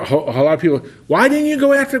 You remember a lot of people, why didn't you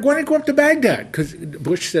go up to Baghdad? Because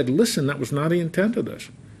Bush said, listen, that was not the intent of this.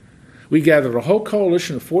 We gathered a whole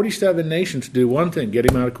coalition of 47 nations to do one thing, get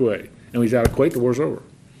him out of Kuwait. And when he's out of Kuwait, the war's over.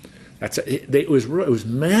 It was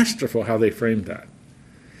masterful how they framed that.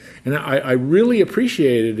 And I really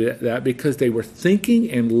appreciated that because they were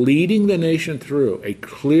thinking and leading the nation through a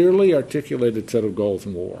clearly articulated set of goals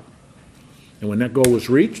in war. And when that goal was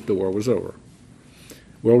reached, the war was over.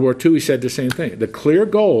 World War II, he said the same thing. The clear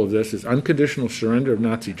goal of this is unconditional surrender of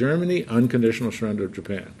Nazi Germany, unconditional surrender of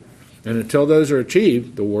Japan. And until those are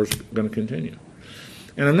achieved, the war's going to continue.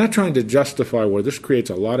 And I'm not trying to justify war. This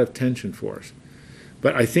creates a lot of tension for us.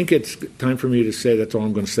 But I think it's time for me to say that's all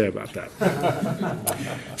I'm going to say about that.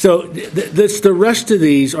 So the rest of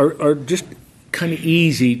these are just kind of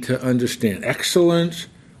easy to understand. Excellence,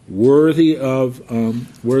 worthy of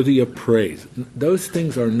praise. Those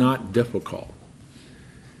things are not difficult.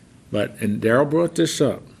 And Darrell brought this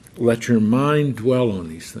up. Let your mind dwell on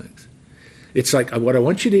these things. It's like what I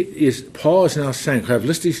want you to is Paul is now saying, I've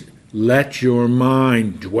listed these, let your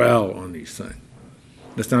mind dwell on these things.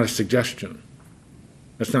 That's not a suggestion.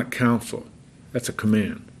 That's not counsel. That's a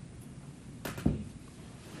command.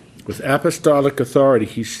 With apostolic authority,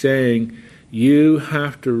 he's saying you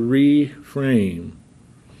have to reframe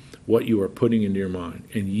what you are putting into your mind,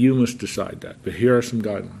 and you must decide that. But here are some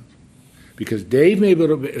guidelines. Because Dave may be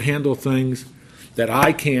able to handle things that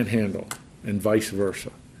I can't handle, and vice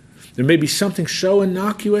versa. There may be something so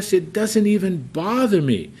innocuous it doesn't even bother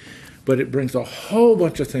me, but it brings a whole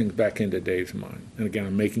bunch of things back into Dave's mind. And again,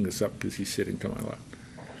 I'm making this up because he's sitting to my left.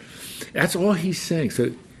 That's all he's saying.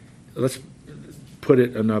 So let's put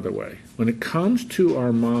it another way. When it comes to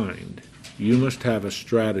our mind, you must have a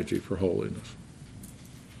strategy for holiness.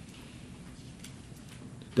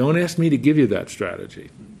 Don't ask me to give you that strategy.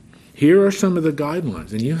 Here are some of the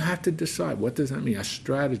guidelines, and you have to decide, what does that mean? A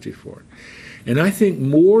strategy for it. And I think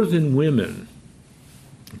more than women,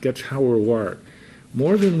 that's how we're wired,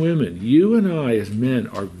 more than women, you and I as men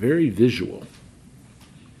are very visual.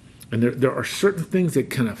 And there are certain things that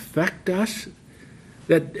can affect us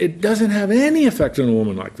that it doesn't have any effect on a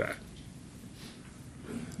woman like that.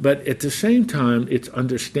 But at the same time, it's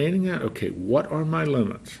understanding that, okay, what are my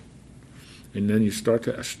limits? And then you start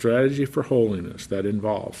a strategy for holiness that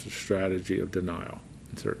involves a strategy of denial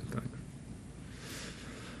in certain things.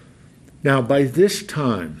 Now, by this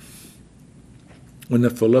time, When the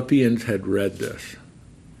Philippians had read this,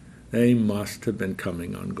 they must have been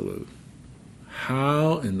coming unglued.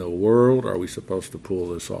 How in the world are we supposed to pull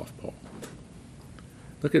this off, Paul?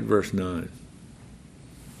 Look at verse 9.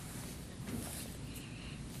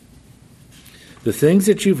 The things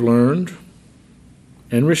that you've learned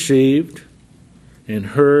and received and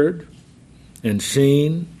heard and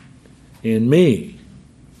seen in me,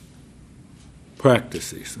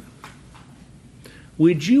 practice these things.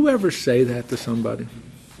 Would you ever say that to somebody?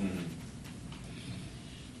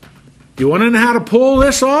 You want to know how to pull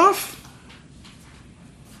this off?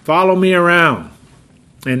 Follow me around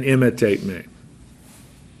and imitate me.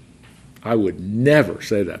 I would never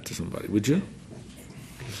say that to somebody, would you?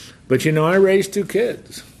 But you know, I raised 2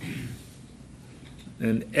 kids.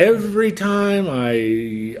 And every time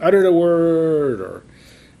I uttered a word or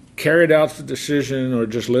carried out the decision or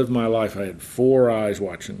just lived my life, I had 4 eyes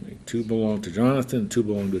watching me. 2 belonged to Jonathan, 2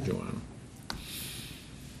 belonged to Joanna.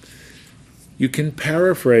 You can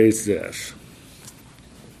paraphrase this.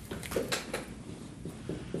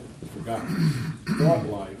 Forgotten thought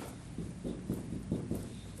life.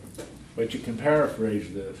 But you can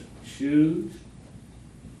paraphrase this. Choose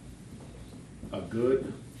a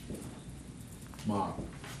good model.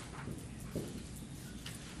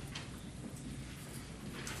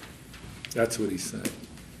 That's what he's saying.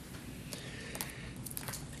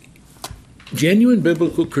 Genuine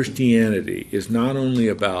biblical Christianity is not only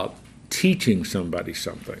about teaching somebody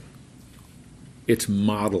something, it's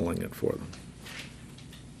modeling it for them.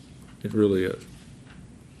 It really is.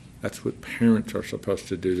 That's what parents are supposed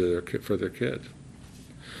to do for their kids.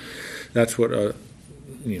 That's what,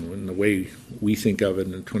 in the way we think of it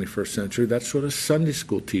in the 21st century, that's what a Sunday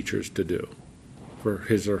school teacher is to do for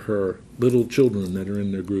his or her little children that are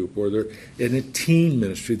in their group, or they're in a teen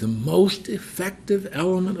ministry. The most effective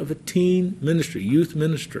element of a teen ministry, youth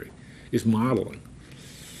ministry, is modeling.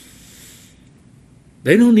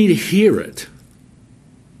 They don't need to hear it.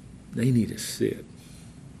 They need to see it.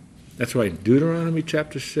 That's why in Deuteronomy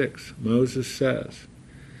chapter 6, Moses says,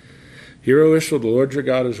 "Hear, O Israel, the Lord your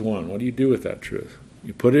God is one." What do you do with that truth?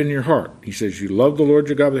 You put it in your heart. He says, you love the Lord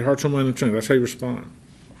your God with your heart, soul, mind, and strength. That's how you respond.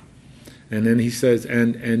 And then he says,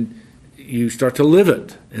 and you start to live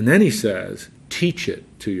it. And then he says, teach it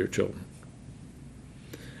to your children.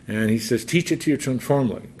 And he says, teach it to your children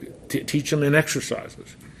formally. Teach them in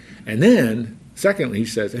exercises. And then, secondly, he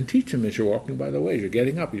says, and teach them as you're walking by the way, as you're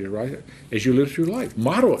getting up, as you live through life.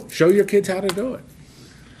 Model it. Show your kids how to do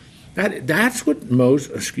it. That's what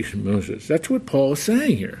Moses, that's what Paul is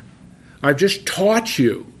saying here. I've just taught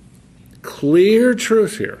you clear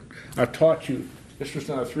truth here. I've taught you, this was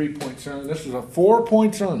not a 3-point sermon, this was a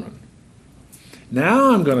 4-point sermon.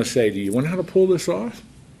 Now I'm going to say to you, want how to pull this off?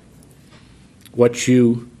 What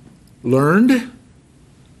you learned,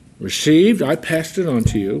 received, I passed it on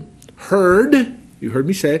to you, heard, you heard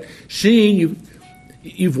me say it, seen,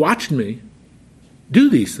 you've watched me do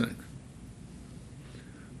these things.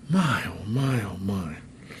 My, oh my, oh my.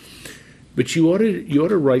 But you ought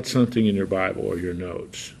to write something in your Bible or your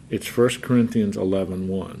notes. It's 1 Corinthians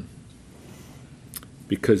 11:1.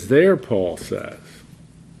 Because there Paul says,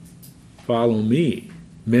 follow me,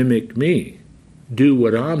 mimic me, do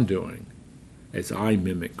what I'm doing as I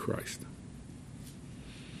mimic Christ.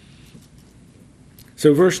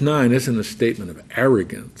 So verse 9 isn't a statement of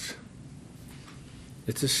arrogance.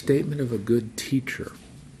 It's a statement of a good teacher.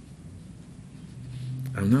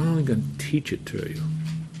 I'm not only going to teach it to you,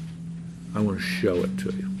 I want to show it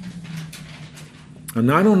to you. I'm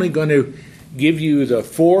not only going to give you the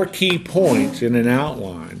 4 key points in an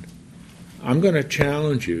outline, I'm going to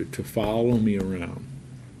challenge you to follow me around.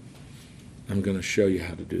 I'm going to show you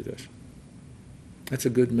how to do this. That's a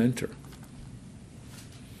good mentor.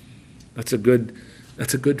 That's a good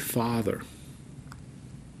father.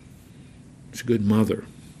 It's a good mother.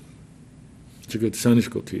 It's a good Sunday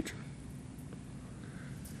school teacher.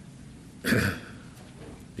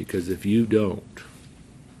 Because if you don't,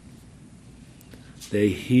 they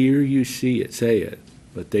hear you say it,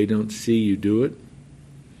 but they don't see you do it,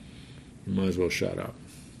 you might as well shut up.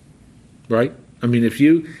 Right? I mean, if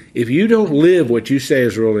you don't live what you say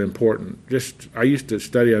is really important, I used to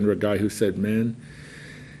study under a guy who said, man,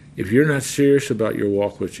 if you're not serious about your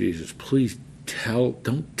walk with Jesus, please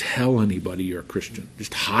don't tell anybody you're a Christian.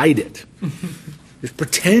 Just hide it. Just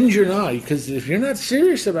pretend you're not, because if you're not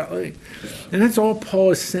serious about it, and that's all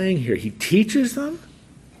Paul is saying here. He teaches them,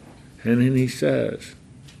 and then he says,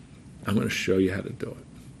 I'm going to show you how to do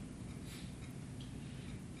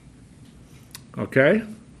it. Okay?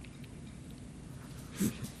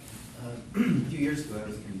 A few years ago, I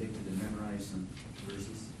was convicted to memorize some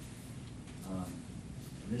verses. And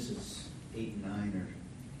this is 8 and 9 are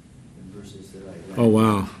the verses that I read. Oh,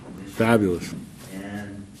 wow. initially. Fabulous.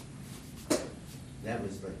 And that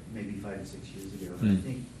was like maybe 5 to 6 years ago. Mm. I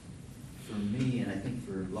think for me, and I think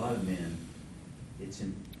for a lot of men,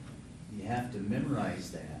 you have to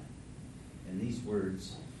memorize that. And these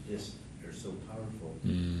words just are so powerful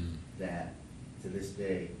that to this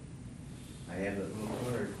day, I have a little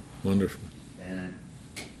card Wonderful. and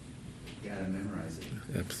I gotta memorize it.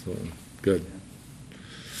 Absolutely. Good.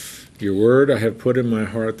 Your word I have put in my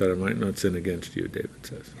heart that I might not sin against you, David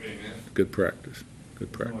says. Amen. Good practice. Good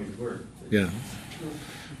It's practice. always worked. Yeah.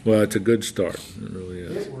 Well, it's a good start. It really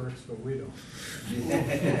is. It works, but we don't.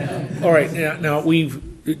 All right. Now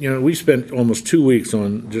we spent almost 2 weeks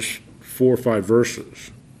on just 4 or 5 verses.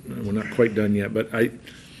 We're not quite done yet, but I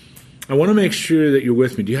want to make sure that you're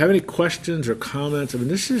with me. Do you have any questions or comments? I mean,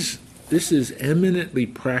 this is eminently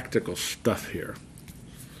practical stuff here.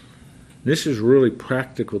 This is really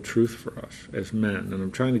practical truth for us as men, and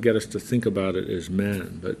I'm trying to get us to think about it as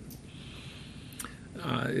men. But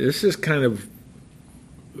this is kind of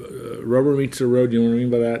rubber meets the road. You know what I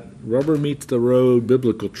mean by that? Rubber meets the road.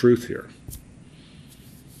 Biblical truth here.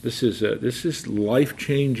 This is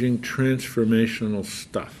life-changing, transformational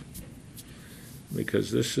stuff.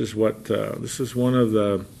 Because this is one of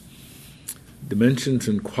the dimensions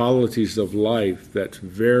and qualities of life that's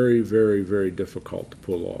very, very, very difficult to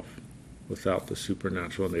pull off without the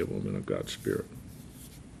supernatural enablement of God's Spirit.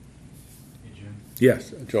 Hey, Jim.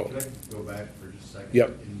 Yes, Joel. Could I go back for just a second? Yep.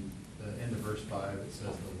 In the end of verse 5, it says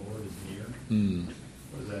the Lord is near.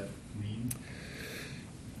 What does that mean?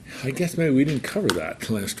 I guess maybe we didn't cover that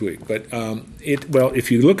last week, but if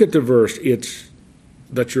you look at the verse,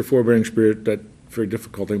 that's your forbearing spirit, that very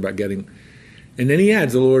difficult thing about getting, and then he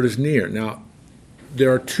adds, the Lord is near. Now, there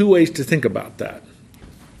are 2 ways to think about that.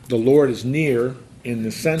 The Lord is near in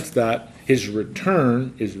the sense that his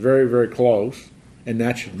return is very, very close, and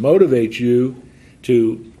that should motivate you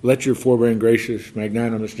to let your forbearing, gracious,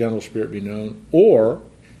 magnanimous, gentle spirit be known, or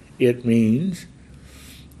it means,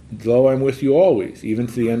 lo, I'm with you always, even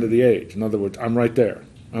to the end of the age. In other words, I'm right there.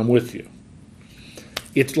 I'm with you.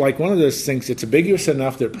 It's like one of those things, it's ambiguous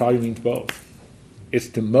enough that it probably means both. It's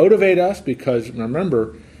to motivate us because,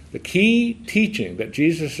 remember, the key teaching that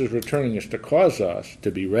Jesus is returning is to cause us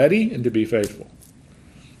to be ready and to be faithful.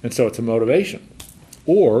 And so it's a motivation.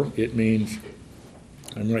 Or it means,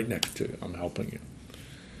 I'm right next to you. I'm helping you.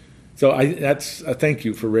 So thank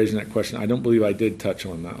you for raising that question. I don't believe I did touch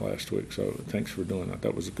on that last week, so thanks for doing that.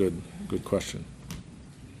 That was a good question.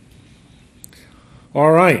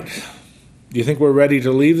 All right. Do you think we're ready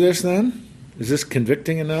to leave this then? Is this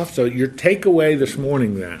convicting enough? So your takeaway this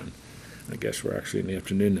morning then, I guess we're actually in the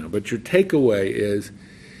afternoon now, but your takeaway is,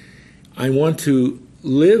 I want to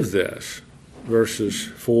live this, verses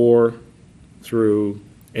 4 through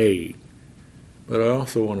 8, but I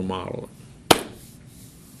also want to model it.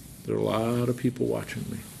 There are a lot of people watching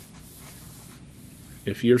me.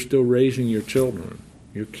 If you're still raising your children,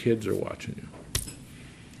 your kids are watching you.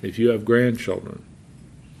 If you have grandchildren,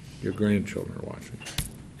 your grandchildren are watching you.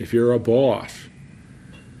 If you're a boss,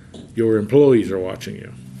 your employees are watching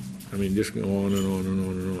you. I mean, just go on and on and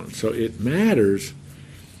on and on. So it matters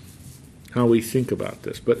how we think about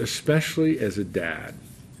this, but especially as a dad.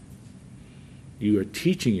 You are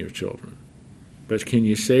teaching your children. But can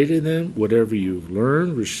you say to them, whatever you've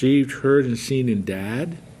learned, received, heard, and seen in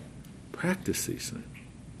Dad, practice these things.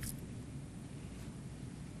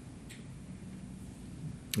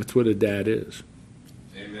 That's what a dad is.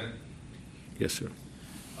 Amen. Yes, sir.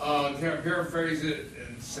 Paraphrase it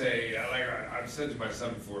and say, like I've said to my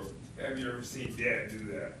son before, have you ever seen Dad do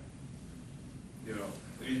that? You know,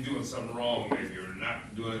 if he's doing something wrong maybe, or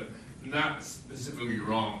not doing it, not specifically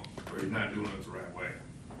wrong, or he's not doing it the right way.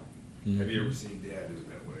 Mm-hmm. Have you ever seen Dad do it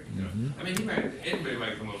that way? You know? I mean, anybody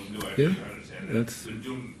might come up with new ideas, I understand that. They're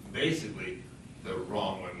doing basically the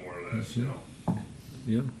wrong way, more or less, you know.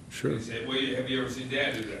 Yeah, sure. He said, well, have you ever seen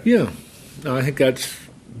Dad do that? Yeah. No, I think that's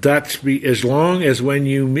as long as when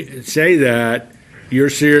you say that, you're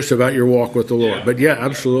serious about your walk with the Lord. Yeah. But yeah,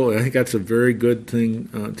 absolutely. I think that's a very good thing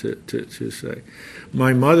to say.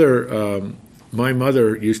 My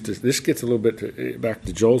mother used to, this gets a little bit back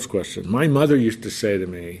to Joel's question. My mother used to say to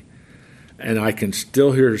me, and I can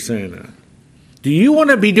still hear her saying that, do you want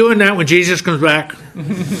to be doing that when Jesus comes back?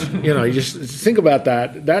 You know, you just think about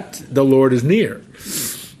that. That the Lord is near.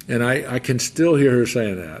 And I can still hear her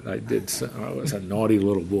saying that. I was a naughty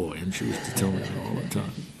little boy, and she used to tell me that all the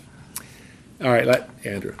time. All right,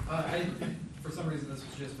 Andrew. For some reason, this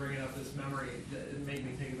was just bringing up this memory that it made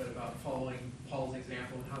me think a bit about following Paul's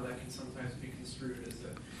example and how that can sometimes be construed as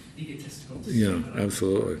an egotistical statement. Yeah,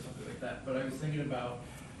 absolutely. Or something like that. But I was thinking about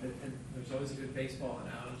and there's always a good baseball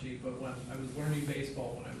analogy, but when I was learning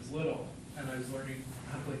baseball when I was little, and I was learning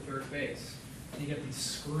how to play third base, you get these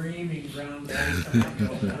screaming ground balls coming up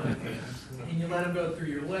all the time, and you let them go through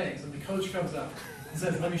your legs, and the coach comes up and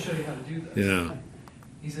says, "Let me show you how to do this." Yeah.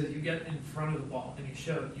 He said, "You get in front of the ball," and he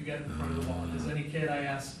showed, "You get in front of the ball." And as any kid, I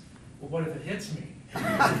asked, "Well, what if it hits me?"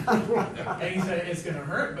 And he said, "It's going to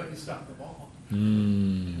hurt, but you stop the ball,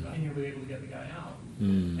 and you'll be able to get the guy out."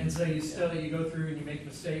 And so you go through and you make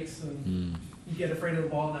mistakes, and you get afraid of the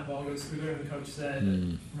ball, and that ball goes through there, and the coach said,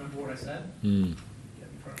 "Remember what I said?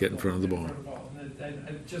 Get in front of the ball." And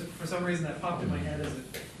I just, for some reason, that popped in my head as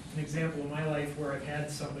an example in my life where I've had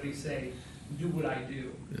somebody say, "Do what I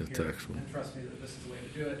do. That's here, excellent. And trust me that this is the way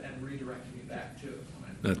to do it," and redirecting me back to it.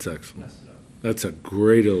 when I That's excellent. messed it up. That's a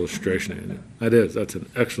great illustration, Andy. That is. That's an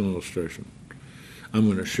excellent illustration. I'm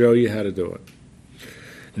going to show you how to do it.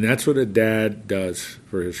 And that's what a dad does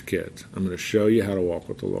for his kids. I'm going to show you how to walk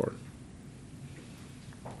with the Lord.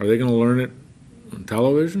 Are they going to learn it on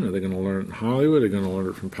television? Are they going to learn it in Hollywood? Are they going to learn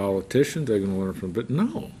it from politicians? Are they going to learn it from... But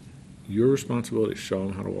no. Your responsibility is to show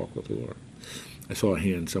them how to walk with the Lord. I saw a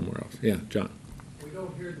hand somewhere else. Yeah, John. We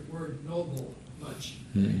don't hear the word noble much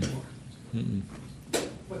anymore. Mm-mm.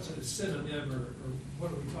 What's a synonym, or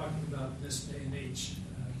what are we talking about in this day and age?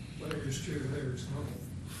 Whatever is true there is noble.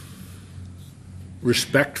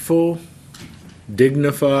 Respectful,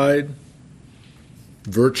 dignified,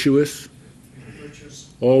 virtuous. Virtuous.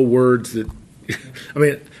 All words that... I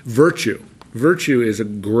mean, virtue. Virtue is a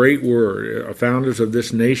great word. Founders of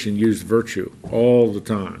this nation used virtue all the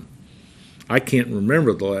time. I can't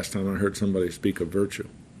remember the last time I heard somebody speak of virtue.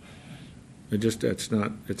 It's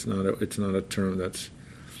not a term that's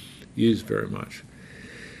used very much.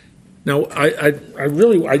 Now, I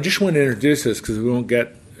just want to introduce this because we won't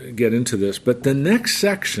get into this, but the next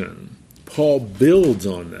section, Paul builds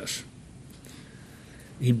on this.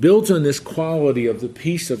 He builds on this quality of the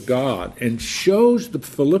peace of God and shows the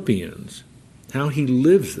Philippians how he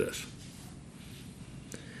lives this.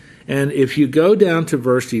 And if you go down to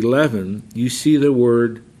verse 11, you see the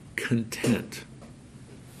word content.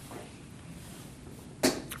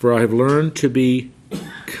 For I have learned to be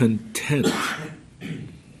content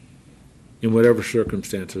in whatever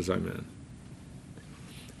circumstances I'm in.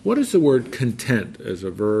 What is the word content as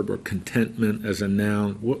a verb or contentment as a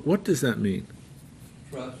noun? What does that mean?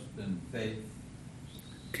 Trust and faith.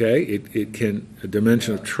 Okay, it can, a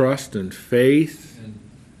dimension of trust and faith. And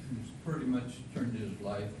he's pretty much turned his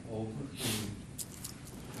life over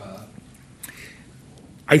to God.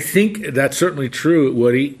 I think that's certainly true,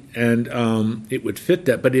 Woody, and it would fit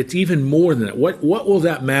that. But it's even more than that. What will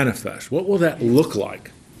that manifest? What will that look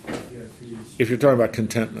like? If you're talking about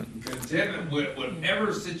contentment. Contentment with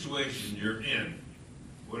whatever situation you're in,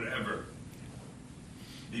 whatever,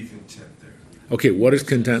 be content there. Okay, what does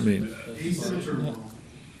content mean? Peace in turmoil.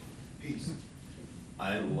 Peace.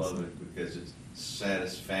 I love it because it's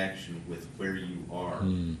satisfaction with where you are.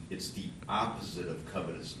 It's the opposite of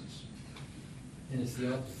covetousness. And it's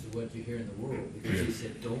the opposite of what you hear in the world, because he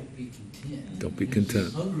said, don't be content. Don't be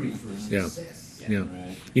content. Be hungry for success. Yeah.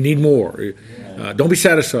 You need more. Don't be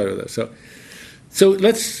satisfied with it. So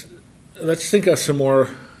let's think of some more,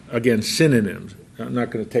 again, synonyms. I'm not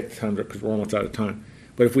going to take the time because we're almost out of time.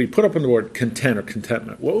 But if we put up in the word content or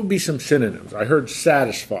contentment, what would be some synonyms? I heard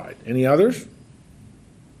satisfied. Any others?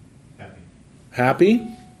 Happy?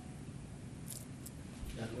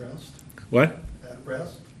 At rest. What? At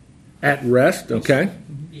rest. At rest, okay.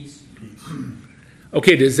 Peace.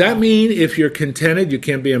 Okay, does that mean if you're contented, you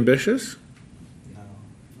can't be ambitious?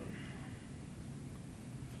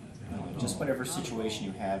 Just whatever situation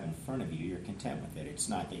you have in front of you, you're content with it. It's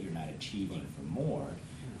not that you're not achieving for more.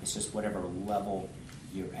 It's just whatever level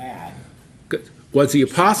you're at. Good. Was the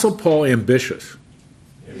Apostle Paul ambitious?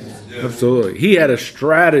 Yeah. Absolutely. He had a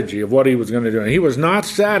strategy of what he was going to do. And he was not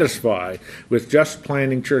satisfied with just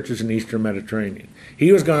planting churches in the Eastern Mediterranean.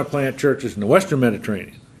 He was going to plant churches in the Western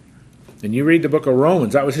Mediterranean. And you read the book of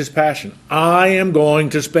Romans, that was his passion. I am going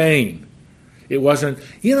to Spain. It wasn't,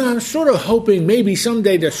 I'm sort of hoping maybe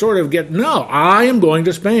someday to sort of get, no, I am going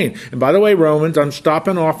to Spain. And by the way, Romans, I'm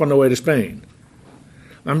stopping off on the way to Spain.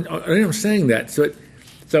 I'm saying that.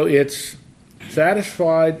 So it's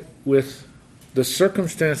satisfied with the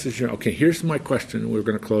circumstances. Okay, here's my question, and we're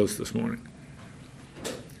going to close this morning.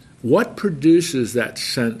 What produces that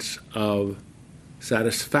sense of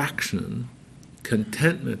satisfaction,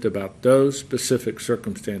 contentment about those specific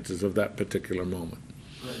circumstances of that particular moment?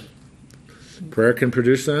 Prayer can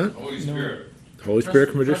produce that. Holy Spirit. The Holy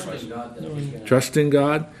Spirit can produce that. Trust in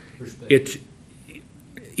God. It's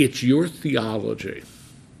your theology.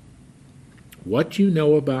 What you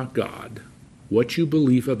know about God what you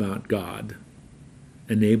believe about God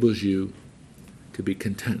enables you to be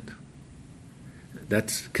content.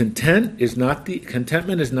 Contentment is not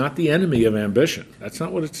the enemy of ambition. That's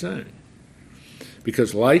not what it's saying.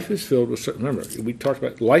 Because life is filled with, remember, we talked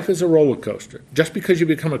about life is a roller coaster. Just because you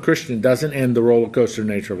become a Christian doesn't end the roller coaster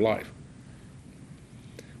nature of life.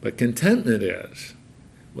 But contentment is,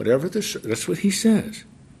 that's what he says.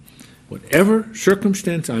 Whatever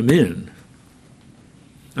circumstance I'm in,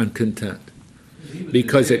 I'm content.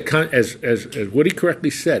 Because as Woody correctly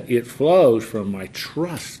said, it flows from my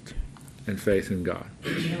trust and faith in God.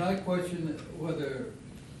 And I question whether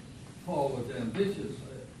Paul was ambitious.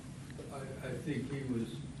 I think he was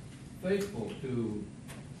faithful to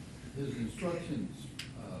his instructions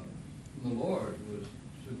from the Lord, was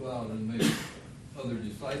to go out and make other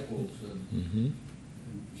disciples and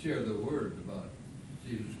share the word about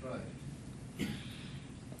Jesus Christ.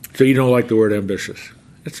 So you don't like the word ambitious?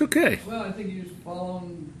 It's okay. Well, I think he was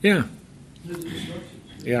following his instructions.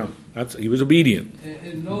 Yeah, he was obedient.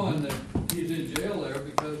 And knowing that he's in jail there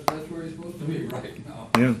because that's where he's supposed to be right now.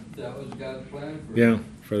 Yeah. That was God's plan for him. Yeah,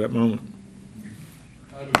 for that moment.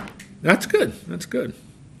 That's good. That's good.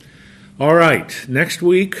 All right. Next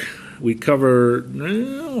week we cover.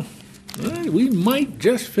 We might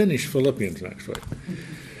just finish Philippians next week.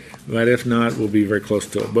 But if not, we'll be very close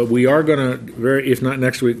to it. But we are going to, if not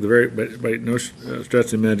next week, by no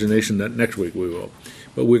stretch of imagination that next week we will.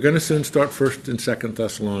 But we're going to soon start 1st and 2nd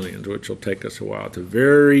Thessalonians, which will take us a while. It's a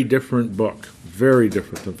very different book, very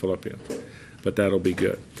different than Philippians. But that'll be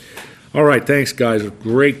good. All right, thanks, guys. A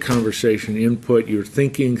great conversation, input. You're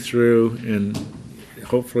thinking through, and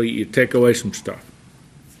hopefully you take away some stuff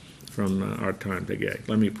from our time together.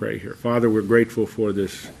 Let me pray here. Father, we're grateful for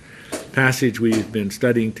this passage we've been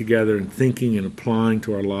studying together and thinking and applying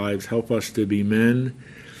to our lives. Help us to be men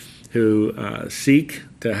who seek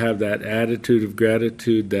to have that attitude of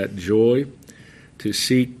gratitude, that joy, to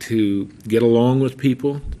seek to get along with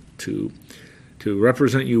people, to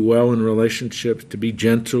represent you well in relationships, to be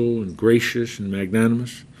gentle and gracious and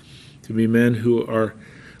magnanimous, to be men who are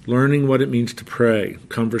learning what it means to pray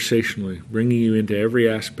conversationally, bringing you into every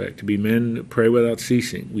aspect, to be men who pray without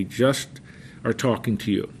ceasing. We just are talking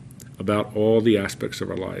to you about all the aspects of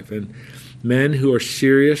our life. And men who are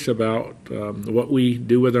serious about what we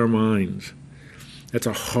do with our minds. That's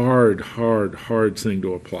a hard thing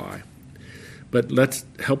to apply. But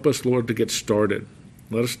help us, Lord, to get started.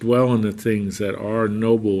 Let us dwell on the things that are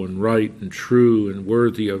noble and right and true and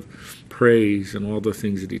worthy of praise and all the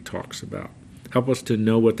things that he talks about. Help us to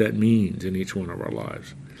know what that means in each one of our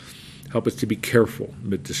lives. Help us to be careful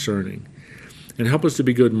but discerning. And help us to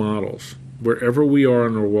be good models. Wherever we are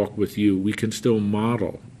in our walk with you, we can still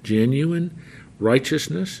model genuine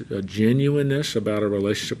righteousness, a genuineness about our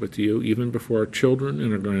relationship with you, even before our children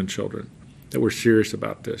and our grandchildren, that we're serious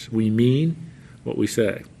about this. We mean what we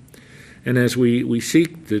say. And as we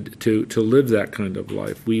seek to live that kind of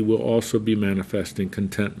life, we will also be manifesting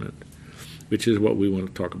contentment, which is what we want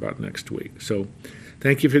to talk about next week. So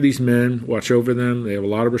thank you for these men. Watch over them. They have a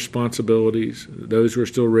lot of responsibilities. Those who are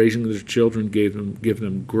still raising their children, give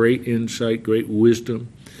them great insight, great wisdom,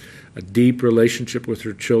 a deep relationship with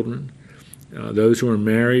their children. Those who are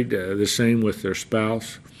married, the same with their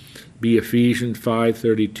spouse. Be Ephesians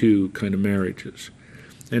 5:32 kind of marriages.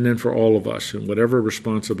 And then for all of us, and whatever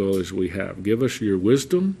responsibilities we have, give us your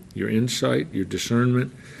wisdom, your insight, your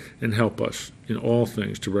discernment, and help us in all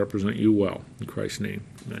things to represent you well. In Christ's name,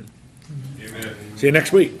 amen. Amen. See you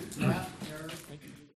next week.